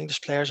how the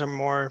English players are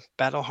more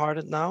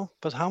battle-hardened now.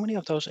 But how many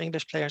of those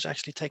English players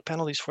actually take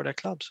penalties for their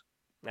clubs?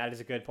 That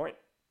is a good point.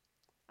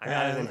 I mean,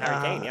 other than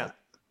Harry Kane, yeah.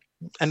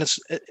 And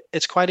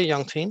it's quite a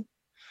young team.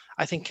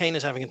 I think Kane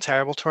is having a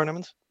terrible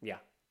tournament. Yeah.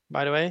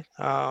 By the way,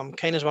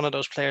 Kane is one of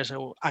those players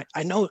who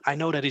I know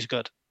that he's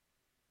good.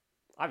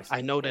 Obviously.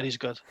 I know that he's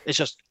good. It's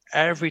just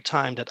every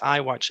time that I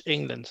watch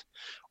England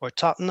or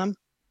Tottenham,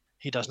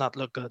 he does not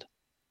look good.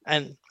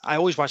 And I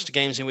always watch the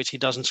games in which he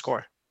doesn't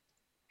score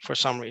for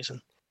some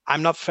reason.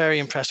 I'm not very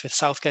impressed with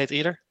Southgate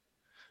either.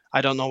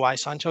 I don't know why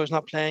Sancho is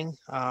not playing.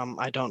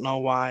 I don't know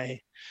why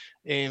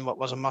in what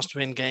was a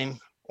must-win game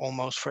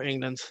almost for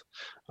England,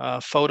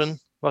 Foden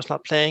was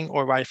not playing,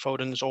 or why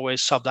Foden is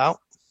always subbed out.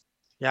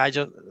 Yeah,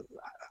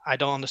 I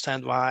don't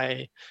understand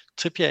why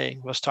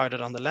Trippier was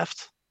started on the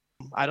left.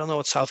 I don't know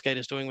what Southgate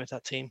is doing with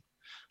that team.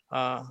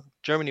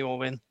 Germany will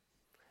win.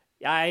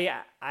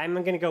 I'm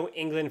going to go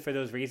England for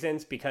those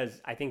reasons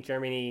because I think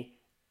Germany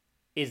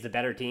is the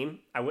better team.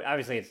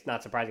 Obviously, it's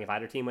not surprising if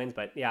either team wins,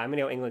 but yeah, I'm going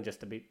to go England just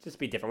to be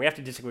different. We have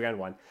to disagree on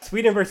one.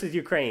 Sweden versus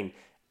Ukraine.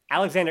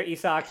 Alexander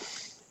Isak,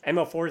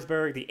 Emil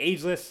Forsberg, the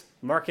ageless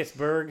Marcus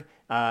Berg,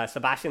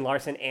 Sebastian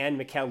Larsson, and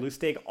Mikael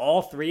Lustig.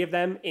 All three of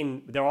them,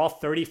 they're all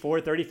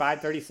 34,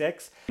 35,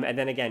 36. And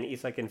then again,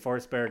 Isak and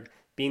Forsberg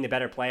being the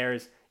better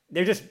players.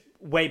 They're just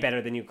way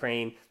better than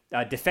Ukraine.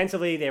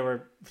 Defensively, they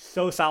were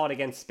so solid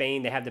against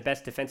Spain. They have the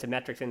best defensive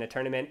metrics in the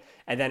tournament.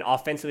 And then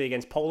offensively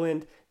against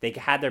Poland, they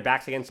had their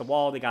backs against the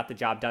wall. They got the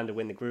job done to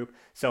win the group.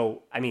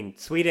 So, I mean,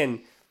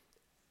 Sweden,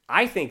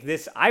 I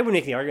would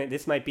make the argument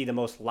this might be the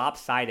most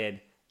lopsided.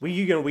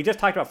 We just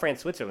talked about France,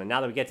 Switzerland.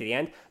 Now that we get to the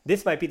end,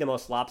 this might be the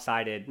most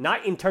lopsided,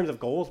 not in terms of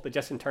goals, but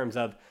just in terms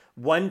of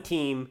one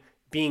team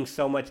being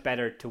so much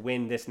better to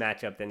win this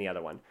matchup than the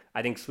other one.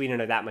 I think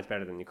Sweden are that much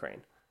better than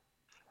Ukraine.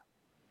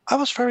 I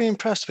was very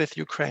impressed with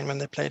Ukraine when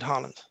they played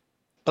Holland.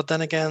 But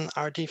then again,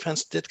 our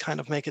defense did kind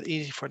of make it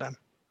easy for them.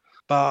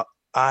 But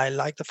I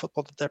like the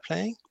football that they're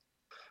playing.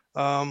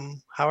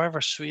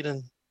 However,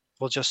 Sweden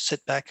will just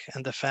sit back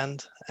and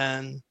defend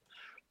and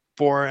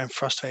bore and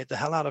frustrate the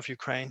hell out of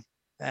Ukraine.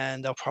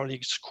 And they'll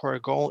probably score a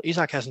goal.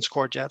 Isak hasn't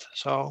scored yet,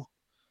 so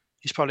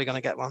he's probably going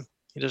to get one.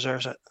 He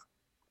deserves it.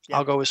 Yeah.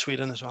 I'll go with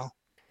Sweden as well.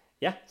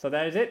 Yeah, so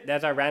that is it.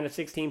 That's our round of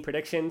 16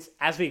 predictions.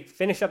 As we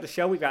finish up the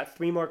show, we've got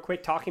 3 more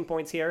quick talking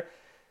points here.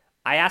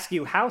 I ask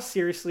you, how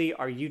seriously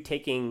are you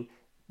taking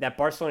that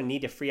Barcelona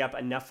need to free up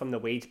enough from the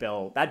wage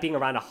bill, that being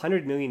around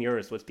 100 million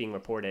euros what's being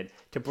reported,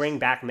 to bring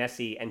back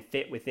Messi and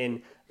fit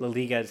within La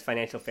Liga's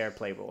financial fair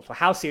play rule? So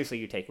how seriously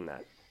are you taking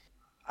that?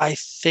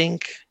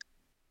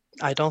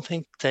 I don't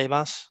think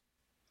Tebas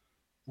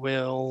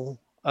will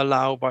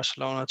allow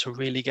Barcelona to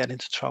really get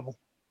into trouble.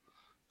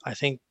 I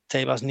think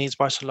Tebas needs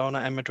Barcelona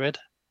and Madrid.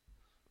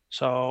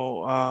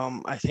 So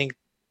I think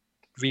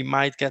we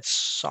might get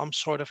some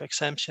sort of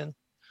exemption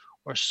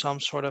or some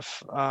sort of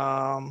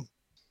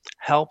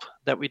help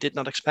that we did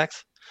not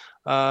expect,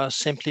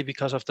 simply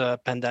because of the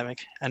pandemic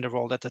and the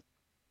role that the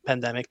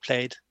pandemic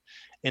played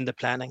in the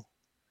planning.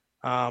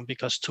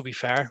 Because to be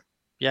fair,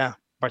 yeah,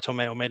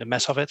 Bartomeu made a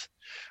mess of it.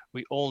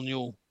 We all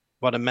knew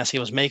what a mess he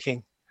was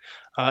making,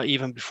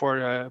 even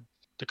before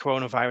the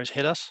coronavirus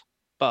hit us.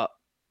 But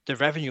the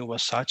revenue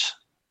was such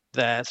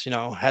that,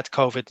 had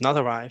COVID not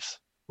arrived,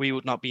 we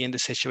would not be in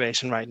this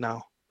situation right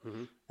now.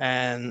 Mm-hmm.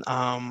 And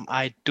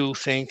I do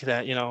think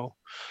that,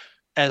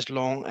 as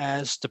long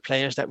as the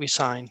players that we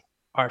sign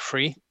are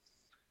free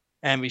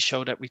and we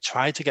show that we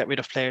try to get rid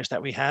of players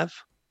that we have,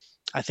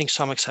 I think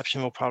some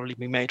exception will probably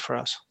be made for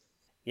us.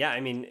 Yeah,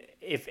 I mean,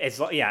 as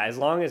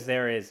long as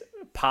there is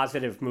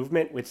positive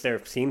movement, which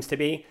there seems to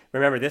be.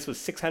 Remember, this was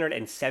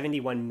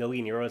 671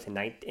 million euros in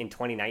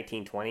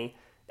 2019-20,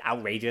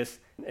 outrageous.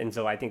 And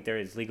so I think there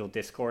is legal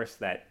discourse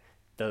that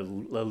the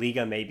La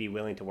Liga may be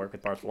willing to work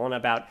with Barcelona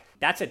about.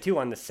 That's it too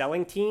on the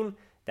selling team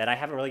that I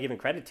haven't really given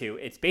credit to.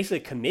 It's basically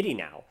a committee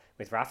now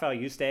with Rafael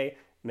Yuste,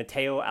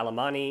 Matteo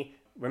Alemany.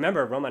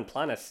 Remember, Roman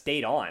Plana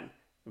stayed on.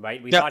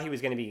 Right, we thought he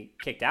was going to be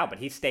kicked out, but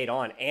he stayed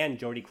on, and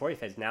Jordi Cruyff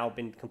has now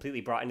been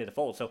completely brought into the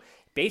fold. So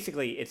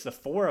basically, it's the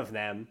four of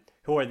them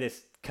who are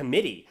this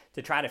committee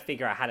to try to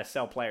figure out how to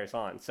sell players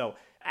on. So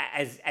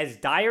as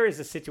dire as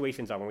the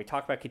situations are, when we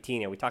talk about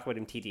Coutinho, we talk about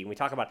MTD, and we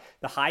talk about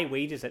the high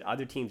wages that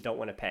other teams don't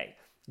want to pay,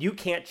 you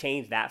can't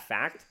change that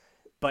fact,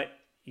 but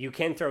you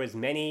can throw as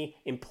many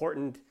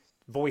important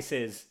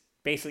voices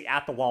basically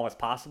at the wall as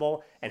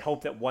possible and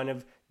hope that one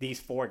of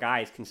these four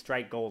guys can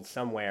strike gold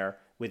somewhere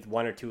with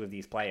one or two of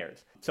these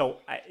players. So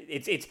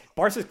it's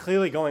Barca's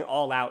clearly going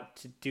all out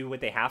to do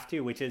what they have to,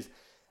 which is,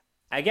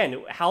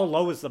 again, how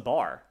low is the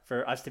bar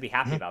for us to be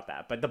happy about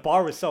that? But the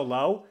bar was so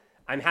low,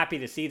 I'm happy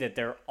to see that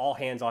they're all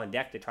hands on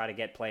deck to try to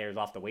get players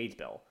off the wage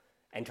bill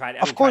and try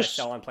to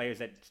sell on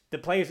players the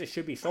players that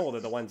should be sold are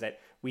the ones that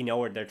we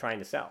know they're trying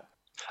to sell.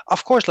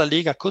 Of course, La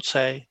Liga could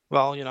say,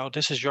 well,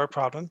 this is your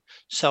problem,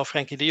 sell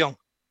Frankie de Jong.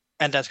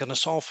 And that's going to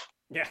solve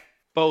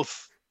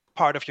both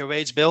part of your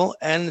wage bill,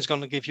 and it's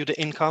going to give you the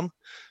income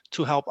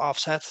to help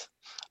offset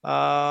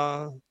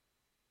the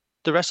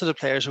rest of the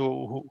players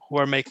who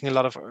are making a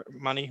lot of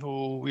money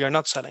who we are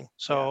not selling.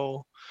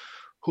 So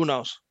who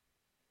knows?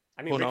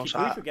 I mean, Ricky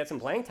Puig would get some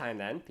playing time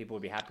then. People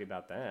would be happy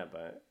about that,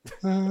 but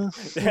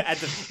at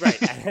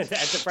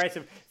the price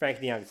of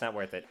Frankie de Jong, it's not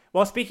worth it.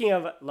 Well, speaking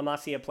of La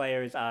Masia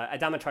players,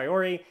 Adama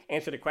Traore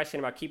answered a question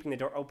about keeping the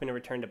door open to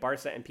return to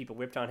Barca, and people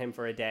whipped on him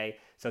for a day.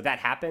 So that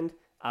happened.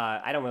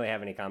 I don't really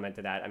have any comment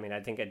to that. I mean, I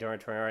think Adama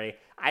Traore,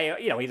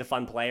 he's a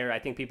fun player. I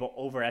think people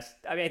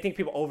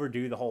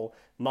overdo the whole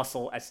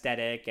muscle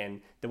aesthetic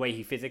and the way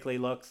he physically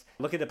looks.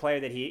 Look at the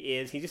player that he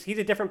is. He's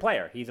a different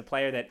player. He's a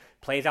player that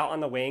plays out on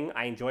the wing.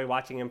 I enjoy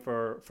watching him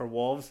for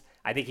Wolves.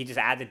 I think he just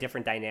adds a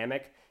different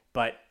dynamic.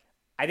 But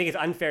I think it's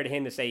unfair to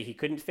him to say he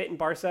couldn't fit in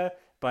Barca.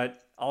 But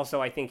also,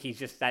 I think he's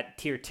just that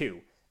tier 2.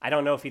 I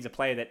don't know if he's a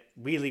player that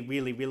really,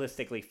 really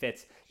realistically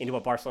fits into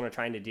what Barcelona are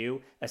trying to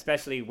do,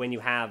 especially when you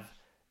have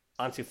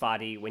Ansu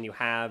Fati, when you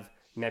have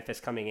Memphis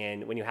coming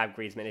in, when you have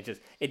Griezmann.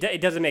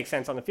 It doesn't make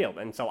sense on the field.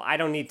 And so I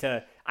don't need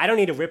to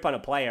rip on a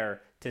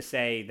player to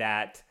say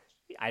that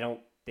I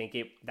don't think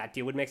that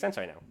deal would make sense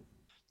right now.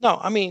 No,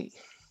 I mean,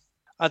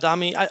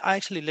 Adami, I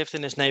actually lived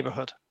in his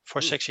neighborhood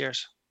for 6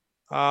 years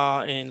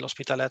in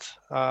L'Hospitalet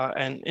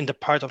and in the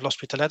part of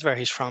L'Hospitalet where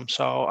he's from.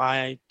 So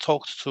I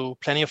talked to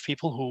plenty of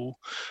people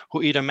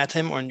who either met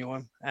him or knew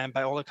him. And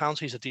by all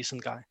accounts, he's a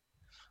decent guy.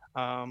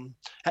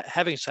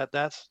 Having said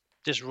that,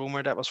 this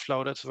rumor that was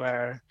floated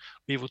where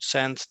we would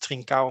send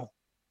Trincao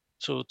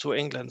to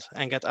England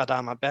and get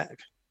Adama back,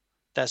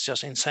 that's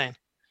just insane.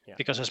 Yeah.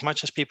 Because as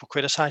much as people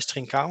criticize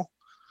Trincao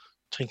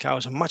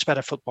is a much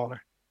better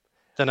footballer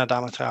than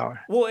Adama Traore.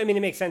 Well, I mean, it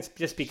makes sense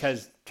just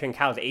because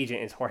Trincao's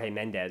agent is Jorge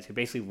Mendes, who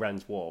basically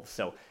runs Wolves.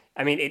 So,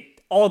 I mean,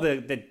 all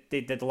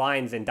the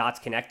lines and dots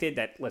connected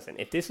that, listen,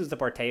 if this was the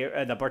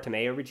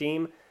Bartomeu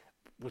regime,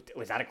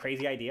 was that a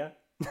crazy idea?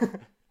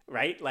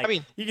 Right? Like, I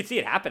mean, you could see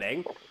it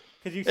happening.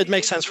 It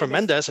makes sense for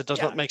Mendes. It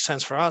does not make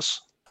sense for us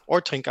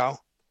or Trincao.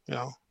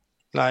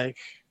 Why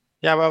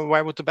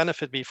would the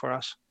benefit be for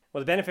us?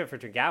 Well, the benefit for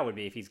Trincao would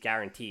be if he's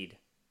guaranteed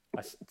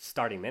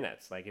starting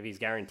minutes. Like if he's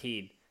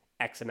guaranteed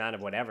X amount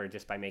of whatever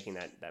just by making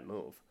that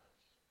move.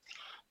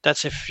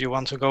 That's if you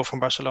want to go from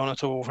Barcelona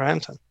to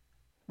Wolverhampton.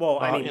 Well,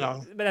 I mean,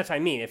 but that's what I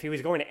mean. If he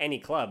was going to any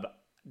club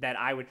that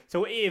I would...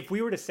 So if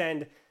we were to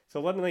send...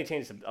 So let me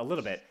change this a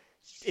little bit.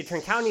 If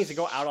Trincao needs to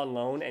go out on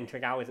loan and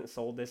Trincao isn't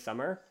sold this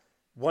summer...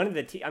 One of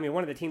the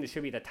teams that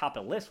should be at the top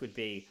of the list would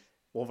be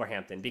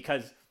Wolverhampton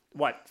because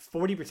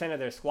 40% of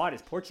their squad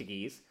is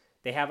Portuguese.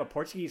 They have a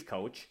Portuguese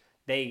coach.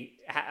 They're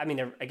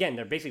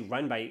basically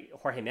run by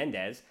Jorge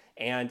Mendes,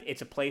 and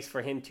it's a place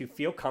for him to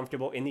feel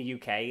comfortable in the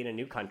UK in a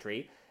new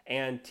country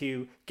and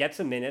to get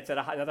some minutes at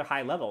another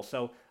high level.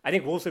 So I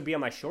think Wolves would be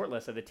on my short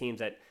list of the teams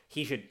that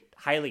he should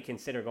highly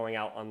consider going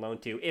out on loan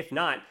to. If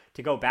not,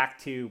 to go back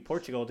to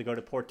Portugal, to go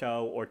to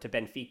Porto or to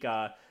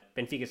Benfica.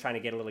 Benfica's trying to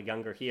get a little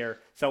younger here.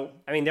 So,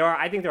 I mean,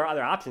 I think there are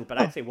other options, but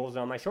I'd say Wolves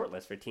are on my short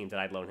list for teams that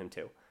I'd loan him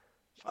to.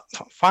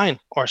 Fine,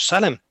 or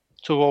sell him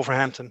to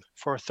Wolverhampton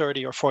for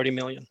 30 or 40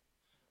 million.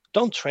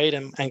 Don't trade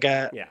him and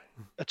get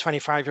a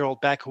 25-year-old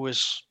back who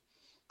is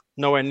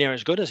nowhere near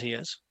as good as he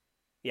is.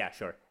 Yeah,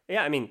 sure.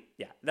 Yeah, I mean,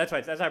 yeah, that's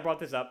right. That's why I brought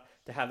this up,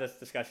 to have this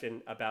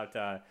discussion about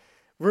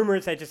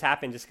rumors that just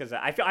happened, just because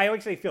I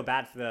actually feel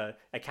bad for the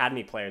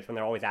academy players when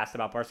they're always asked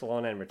about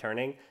Barcelona and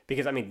returning,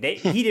 because, I mean,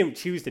 he didn't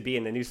choose to be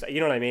in the news. You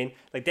know what I mean?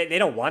 Like, they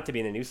don't want to be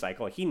in the news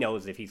cycle. He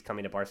knows if he's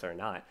coming to Barca or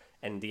not,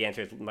 and the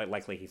answer is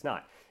likely he's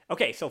not.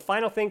 Okay, so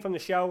final thing from the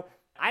show.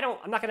 I'm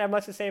not going to have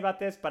much to say about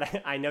this,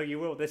 but I know you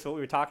will. This is what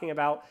we were talking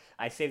about.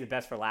 I saved the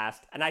best for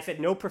last. And I said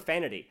no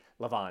profanity,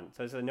 Levon.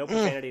 So this is no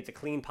profanity. It's a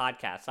clean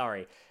podcast.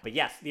 Sorry. But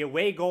yes, the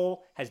away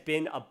goal has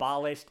been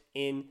abolished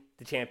in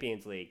the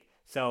Champions League.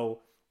 So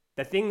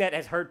the thing that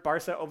has hurt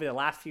Barca over the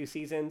last few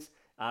seasons,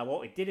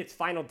 it did its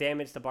final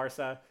damage to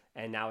Barca,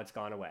 and now it's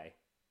gone away.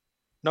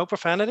 No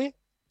profanity?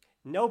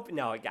 Nope.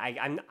 No,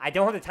 I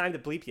don't have the time to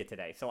bleep you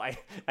today. So I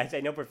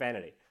say no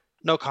profanity.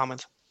 No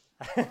comment.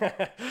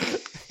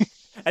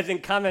 As in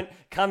comment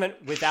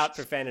without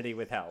profanity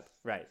withheld.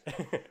 Right.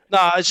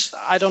 No,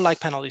 I don't like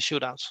penalty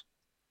shootouts.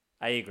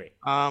 I agree.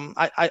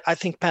 I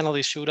think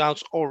penalty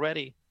shootouts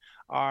already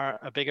are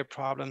a bigger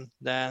problem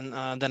than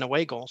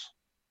away goals.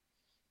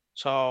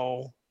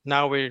 So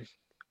now we're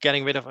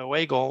getting rid of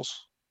away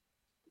goals,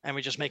 and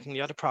we're just making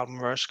the other problem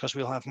worse because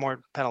we'll have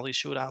more penalty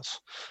shootouts.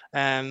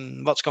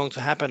 And what's going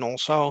to happen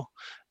also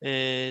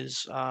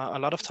is a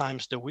lot of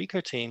times the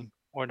weaker team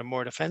or the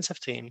more defensive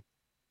team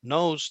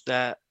knows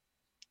that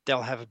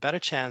they'll have a better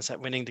chance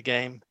at winning the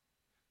game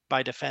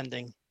by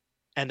defending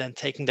and then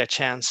taking their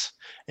chance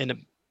in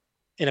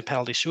a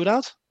penalty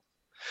shootout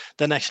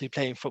than actually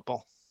playing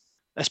football,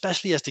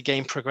 especially as the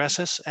game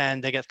progresses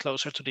and they get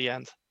closer to the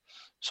end.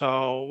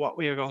 So what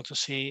we are going to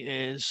see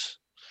is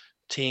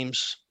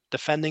teams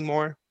defending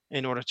more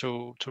in order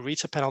to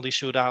reach a penalty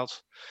shootout,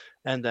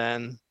 and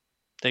then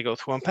they go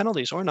through on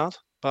penalties or not.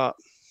 But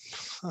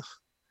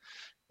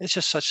it's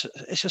just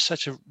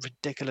such a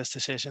ridiculous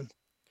decision.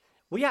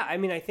 Well, yeah, I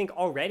mean, I think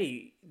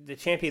already the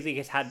Champions League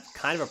has had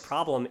kind of a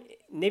problem,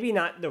 maybe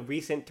not the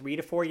recent 3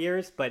 to 4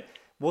 years, but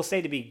we'll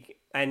say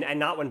and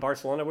not when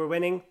Barcelona were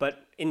winning,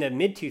 but in the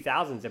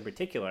mid-2000s in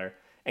particular,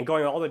 and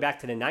going all the way back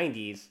to the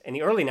 90s, and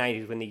the early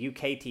 90s when the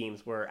UK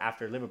teams were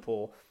after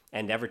Liverpool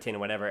and Everton and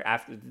whatever,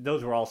 after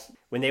those were all,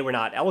 when they were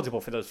not eligible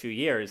for those few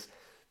years,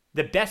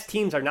 the best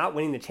teams are not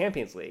winning the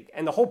Champions League.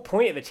 And the whole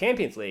point of the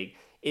Champions League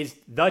is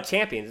the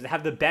champions, to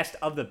have the best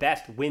of the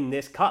best win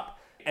this cup.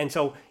 And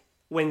so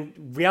when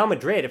Real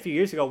Madrid a few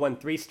years ago won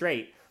 3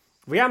 straight,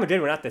 Real Madrid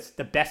were not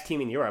the best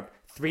team in Europe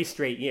 3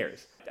 straight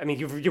years. I mean,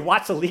 you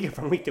watch the league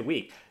from week to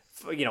week,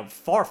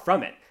 far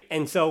from it.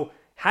 And so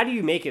how do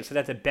you make it so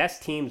that the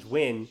best teams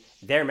win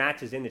their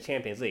matches in the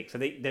Champions League? So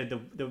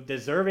the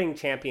deserving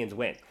champions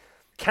win.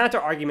 Counter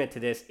argument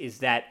to this is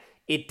that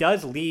it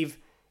does leave,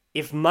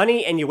 if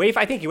money and UEFA,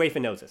 I think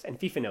UEFA knows this and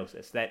FIFA knows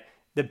this, that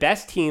the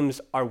best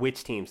teams are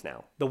which teams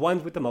now? The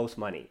ones with the most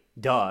money.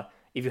 Duh.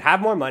 If you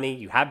have more money,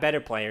 you have better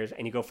players,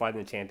 and you go farther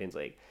in the Champions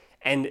League.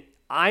 And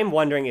I'm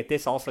wondering if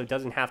this also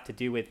doesn't have to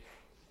do with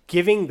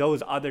giving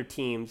those other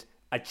teams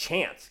a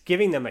chance,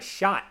 giving them a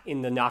shot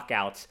in the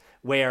knockouts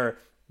where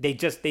they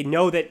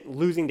know that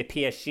losing to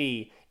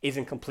PSG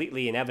isn't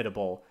completely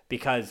inevitable,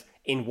 because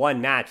in one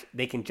match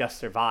they can just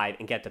survive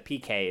and get the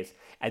PKs.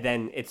 And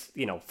then it's,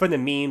 for the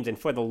memes and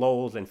for the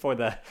lols and for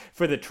the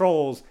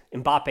trolls,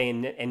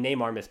 Mbappe and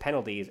Neymar miss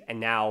penalties, and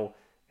now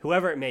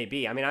whoever it may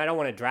be. I mean, I don't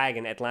want to drag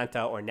in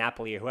Atlanta or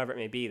Napoli or whoever it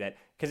may be, that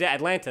because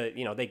Atlanta,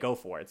 they go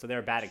for it, so they're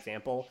a bad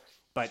example.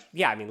 But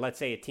yeah, I mean, let's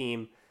say a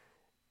team,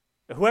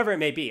 whoever it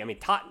may be. I mean,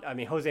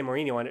 Jose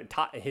Mourinho on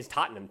his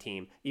Tottenham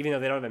team, even though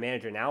they don't have a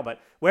manager now, but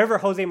wherever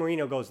Jose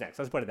Mourinho goes next,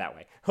 let's put it that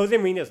way. Jose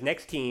Mourinho's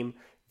next team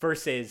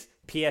versus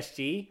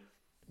PSG.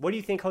 What do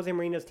you think Jose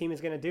Mourinho's team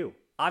is going to do?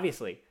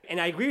 Obviously,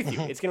 and I agree with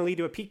you, it's going to lead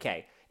to a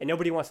PK, and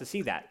nobody wants to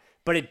see that.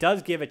 But it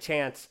does give a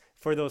chance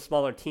for those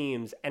smaller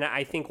teams. And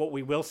I think what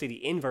we will see,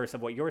 the inverse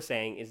of what you're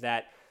saying, is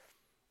that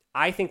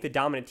I think the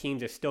dominant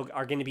teams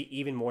are going to be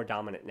even more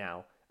dominant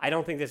now. I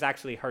don't think this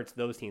actually hurts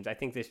those teams. I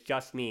think this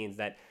just means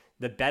that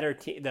the better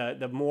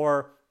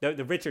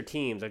the richer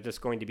teams are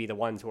just going to be the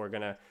ones who are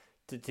going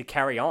to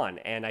carry on.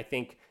 And I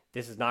think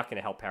this is not going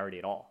to help parity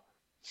at all.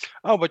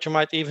 Oh, but you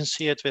might even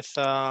see it with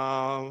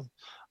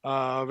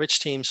rich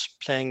teams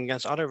playing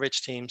against other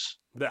rich teams.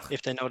 Ugh.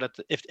 If they know that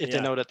they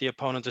know that the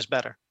opponent is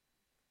better.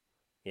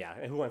 Yeah,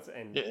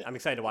 I'm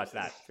excited to watch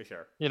that for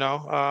sure.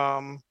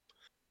 I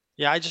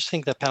just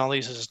think that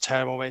penalties is a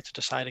terrible way to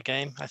decide a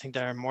game. I think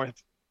there are more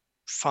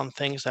fun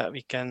things that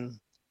we can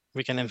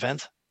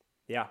invent.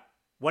 Yeah.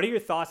 What are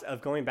your thoughts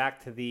of going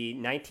back to the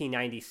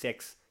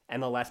 1996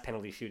 MLS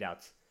penalty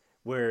shootouts,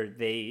 where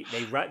they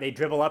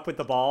dribble up with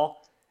the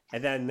ball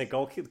and then the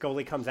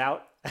goalie comes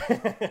out?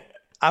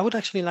 I would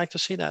actually like to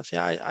see that.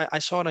 Yeah, I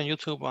saw it on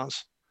YouTube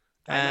once.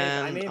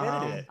 I may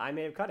have edited it. I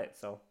may have cut it.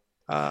 So.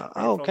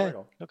 Okay.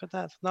 Look at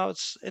that. No,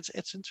 it's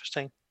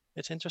interesting.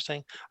 It's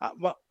interesting.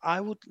 What I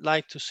would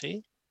like to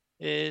see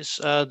is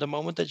the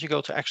moment that you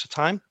go to extra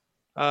time,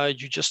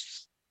 you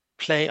just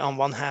play on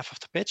one half of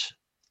the pitch.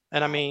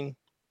 And I mean,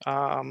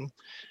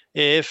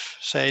 if,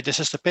 say, this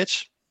is the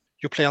pitch,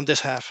 you play on this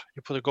half.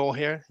 You put a goal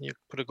here, you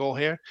put a goal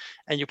here,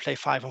 and you play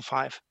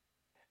 5-on-5.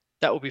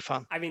 That would be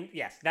fun. I mean,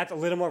 yes, that's a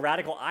little more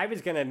radical. I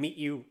was going to meet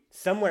you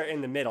somewhere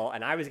in the middle,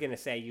 and I was going to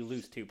say you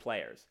lose 2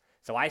 players.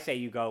 So I say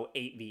you go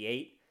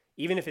 8v8,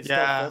 even if it's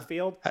still full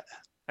field.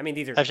 I mean,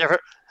 these are...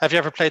 Have you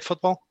ever played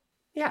football?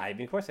 Yeah, I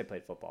mean, of course I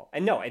played football.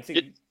 And no,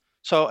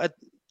 so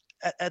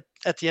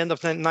at the end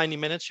of 90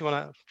 minutes, you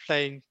want to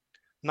play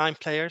 9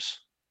 players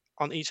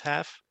on each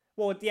half?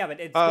 Well, yeah, but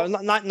it's...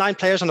 9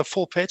 players on a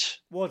full pitch?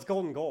 Well, it's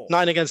golden goal.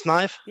 9 against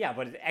 9? Yeah,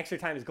 but extra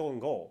time is golden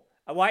goal.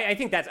 Well, I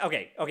think that's...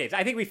 Okay, so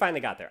I think we finally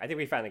got there.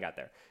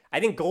 I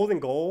think golden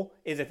goal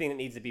is a thing that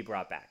needs to be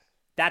brought back.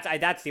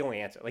 That's the only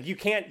answer. Like, you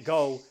can't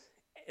go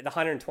the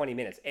 120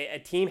 minutes. A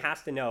team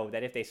has to know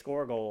that if they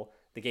score a goal,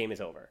 the game is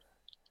over.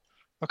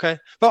 Okay.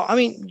 Well, I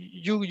mean,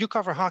 you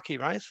cover hockey,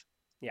 right?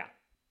 Yeah.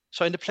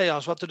 So in the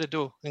playoffs, what do they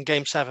do in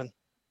Game 7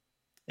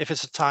 if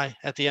it's a tie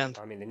at the end?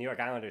 I mean, the New York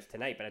Islanders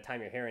tonight, by the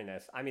time you're hearing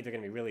this, I'm either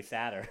going to be really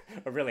sad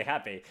or really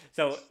happy.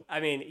 So, I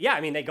mean, yeah,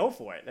 I mean, they go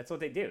for it. That's what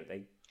they do.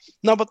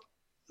 No, but,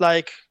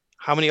 like,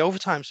 how many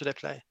overtimes do they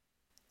play?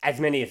 As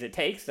many as it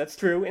takes. That's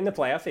true in the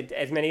playoffs.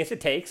 As many as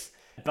it takes.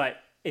 But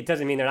it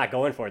doesn't mean they're not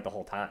going for it the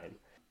whole time.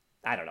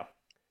 I don't know.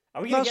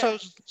 Are we gonna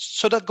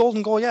so that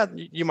golden goal, yeah,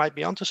 you might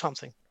be onto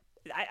something.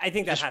 I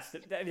think that has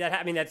to.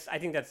 I mean, I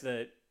think that's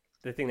the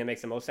thing that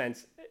makes the most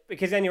sense,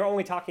 because then you're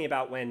only talking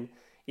about when.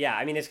 Yeah,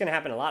 I mean, it's going to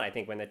happen a lot. I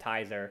think when the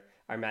ties are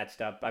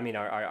matched up. I mean,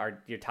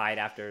 you're tied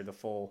after the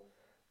full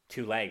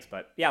 2 legs.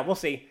 But yeah, we'll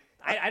see.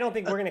 I don't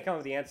think we're going to come up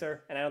with the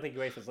answer, and I don't think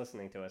UEFA's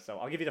listening to us. So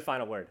I'll give you the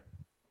final word.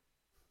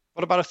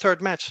 What about a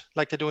third match,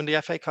 like they do in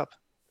the FA Cup?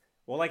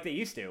 Well, like they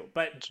used to,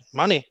 but it's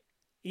money.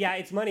 Yeah,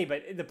 it's money,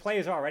 but the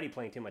players are already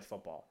playing too much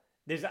football.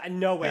 There's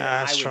no way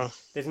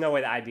There's no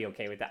way that I'd be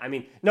okay with that. I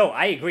mean, no,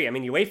 I agree. I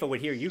mean, UEFA would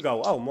hear you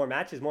go, "Oh, more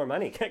matches, more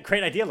money."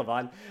 Great idea,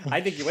 Levon.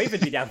 I think UEFA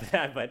would be down for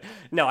that, but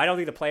no, I don't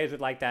think the players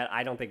would like that.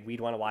 I don't think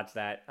we'd want to watch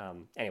that.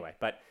 Anyway,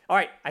 but all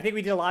right, I think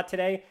we did a lot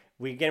today.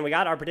 We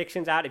got our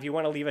predictions out. If you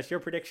want to leave us your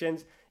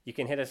predictions, you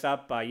can hit us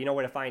up. You know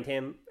where to find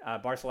him,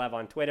 Barcelev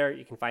on Twitter.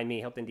 You can find me,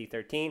 Hilton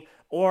D13,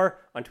 or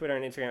on Twitter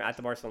and Instagram at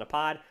the Barcelona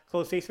Pod.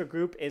 Closed Facebook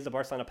group is the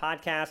Barcelona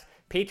Podcast.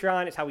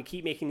 Patreon is how we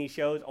keep making these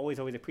shows. Always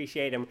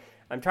appreciate them.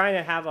 I'm trying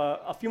to have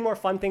a few more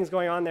fun things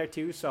going on there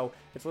too, so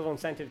it's a little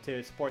incentive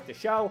to support the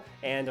show.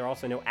 And there are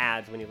also no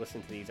ads when you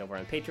listen to these over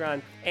on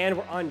Patreon. And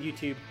we're on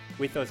YouTube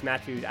with those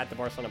match reviews at the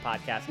Barcelona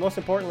Podcast. Most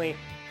importantly,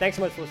 thanks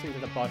so much for listening to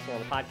the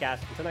Barcelona Podcast.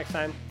 Until next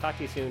time, talk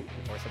to you soon.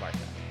 And Forza Barca.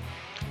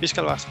 Visca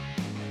el Barça.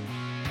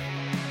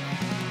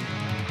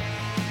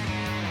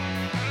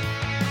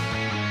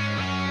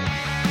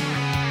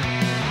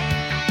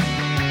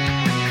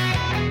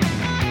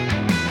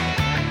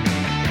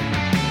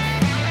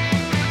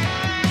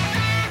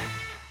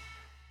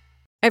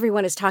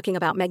 Everyone is talking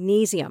about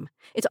magnesium.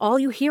 It's all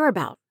you hear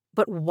about.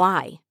 But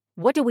why?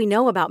 What do we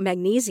know about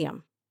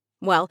magnesium?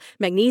 Well,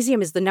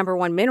 magnesium is the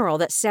 #1 mineral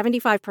that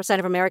 75%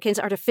 of Americans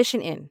are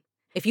deficient in.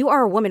 If you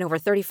are a woman over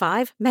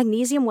 35,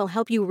 magnesium will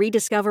help you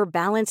rediscover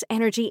balance,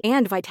 energy,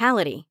 and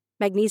vitality.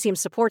 Magnesium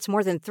supports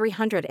more than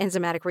 300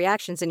 enzymatic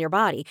reactions in your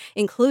body,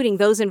 including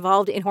those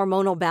involved in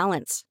hormonal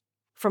balance.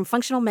 From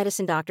functional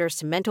medicine doctors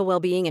to mental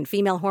well-being and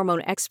female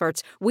hormone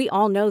experts, we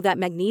all know that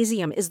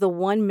magnesium is the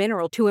one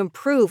mineral to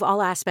improve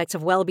all aspects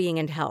of well-being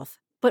and health.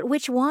 But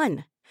which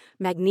one?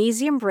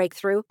 Magnesium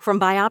Breakthrough from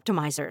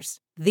Bioptimizers,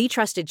 the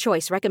trusted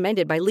choice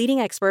recommended by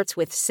leading experts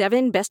with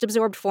 7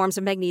 best-absorbed forms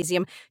of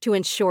magnesium to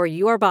ensure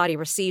your body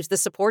receives the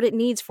support it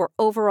needs for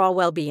overall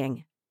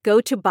well-being. Go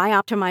to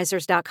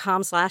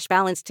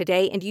bioptimizers.com/balance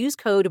today and use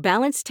code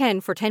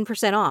BALANCE10 for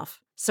 10%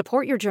 off.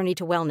 Support your journey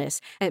to wellness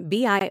at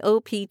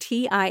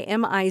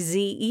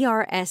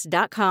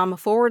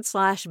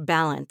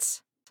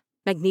bioptimizers.com/balance.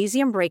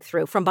 Magnesium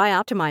Breakthrough from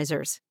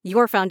Bioptimizers,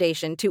 your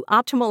foundation to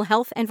optimal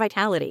health and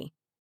vitality.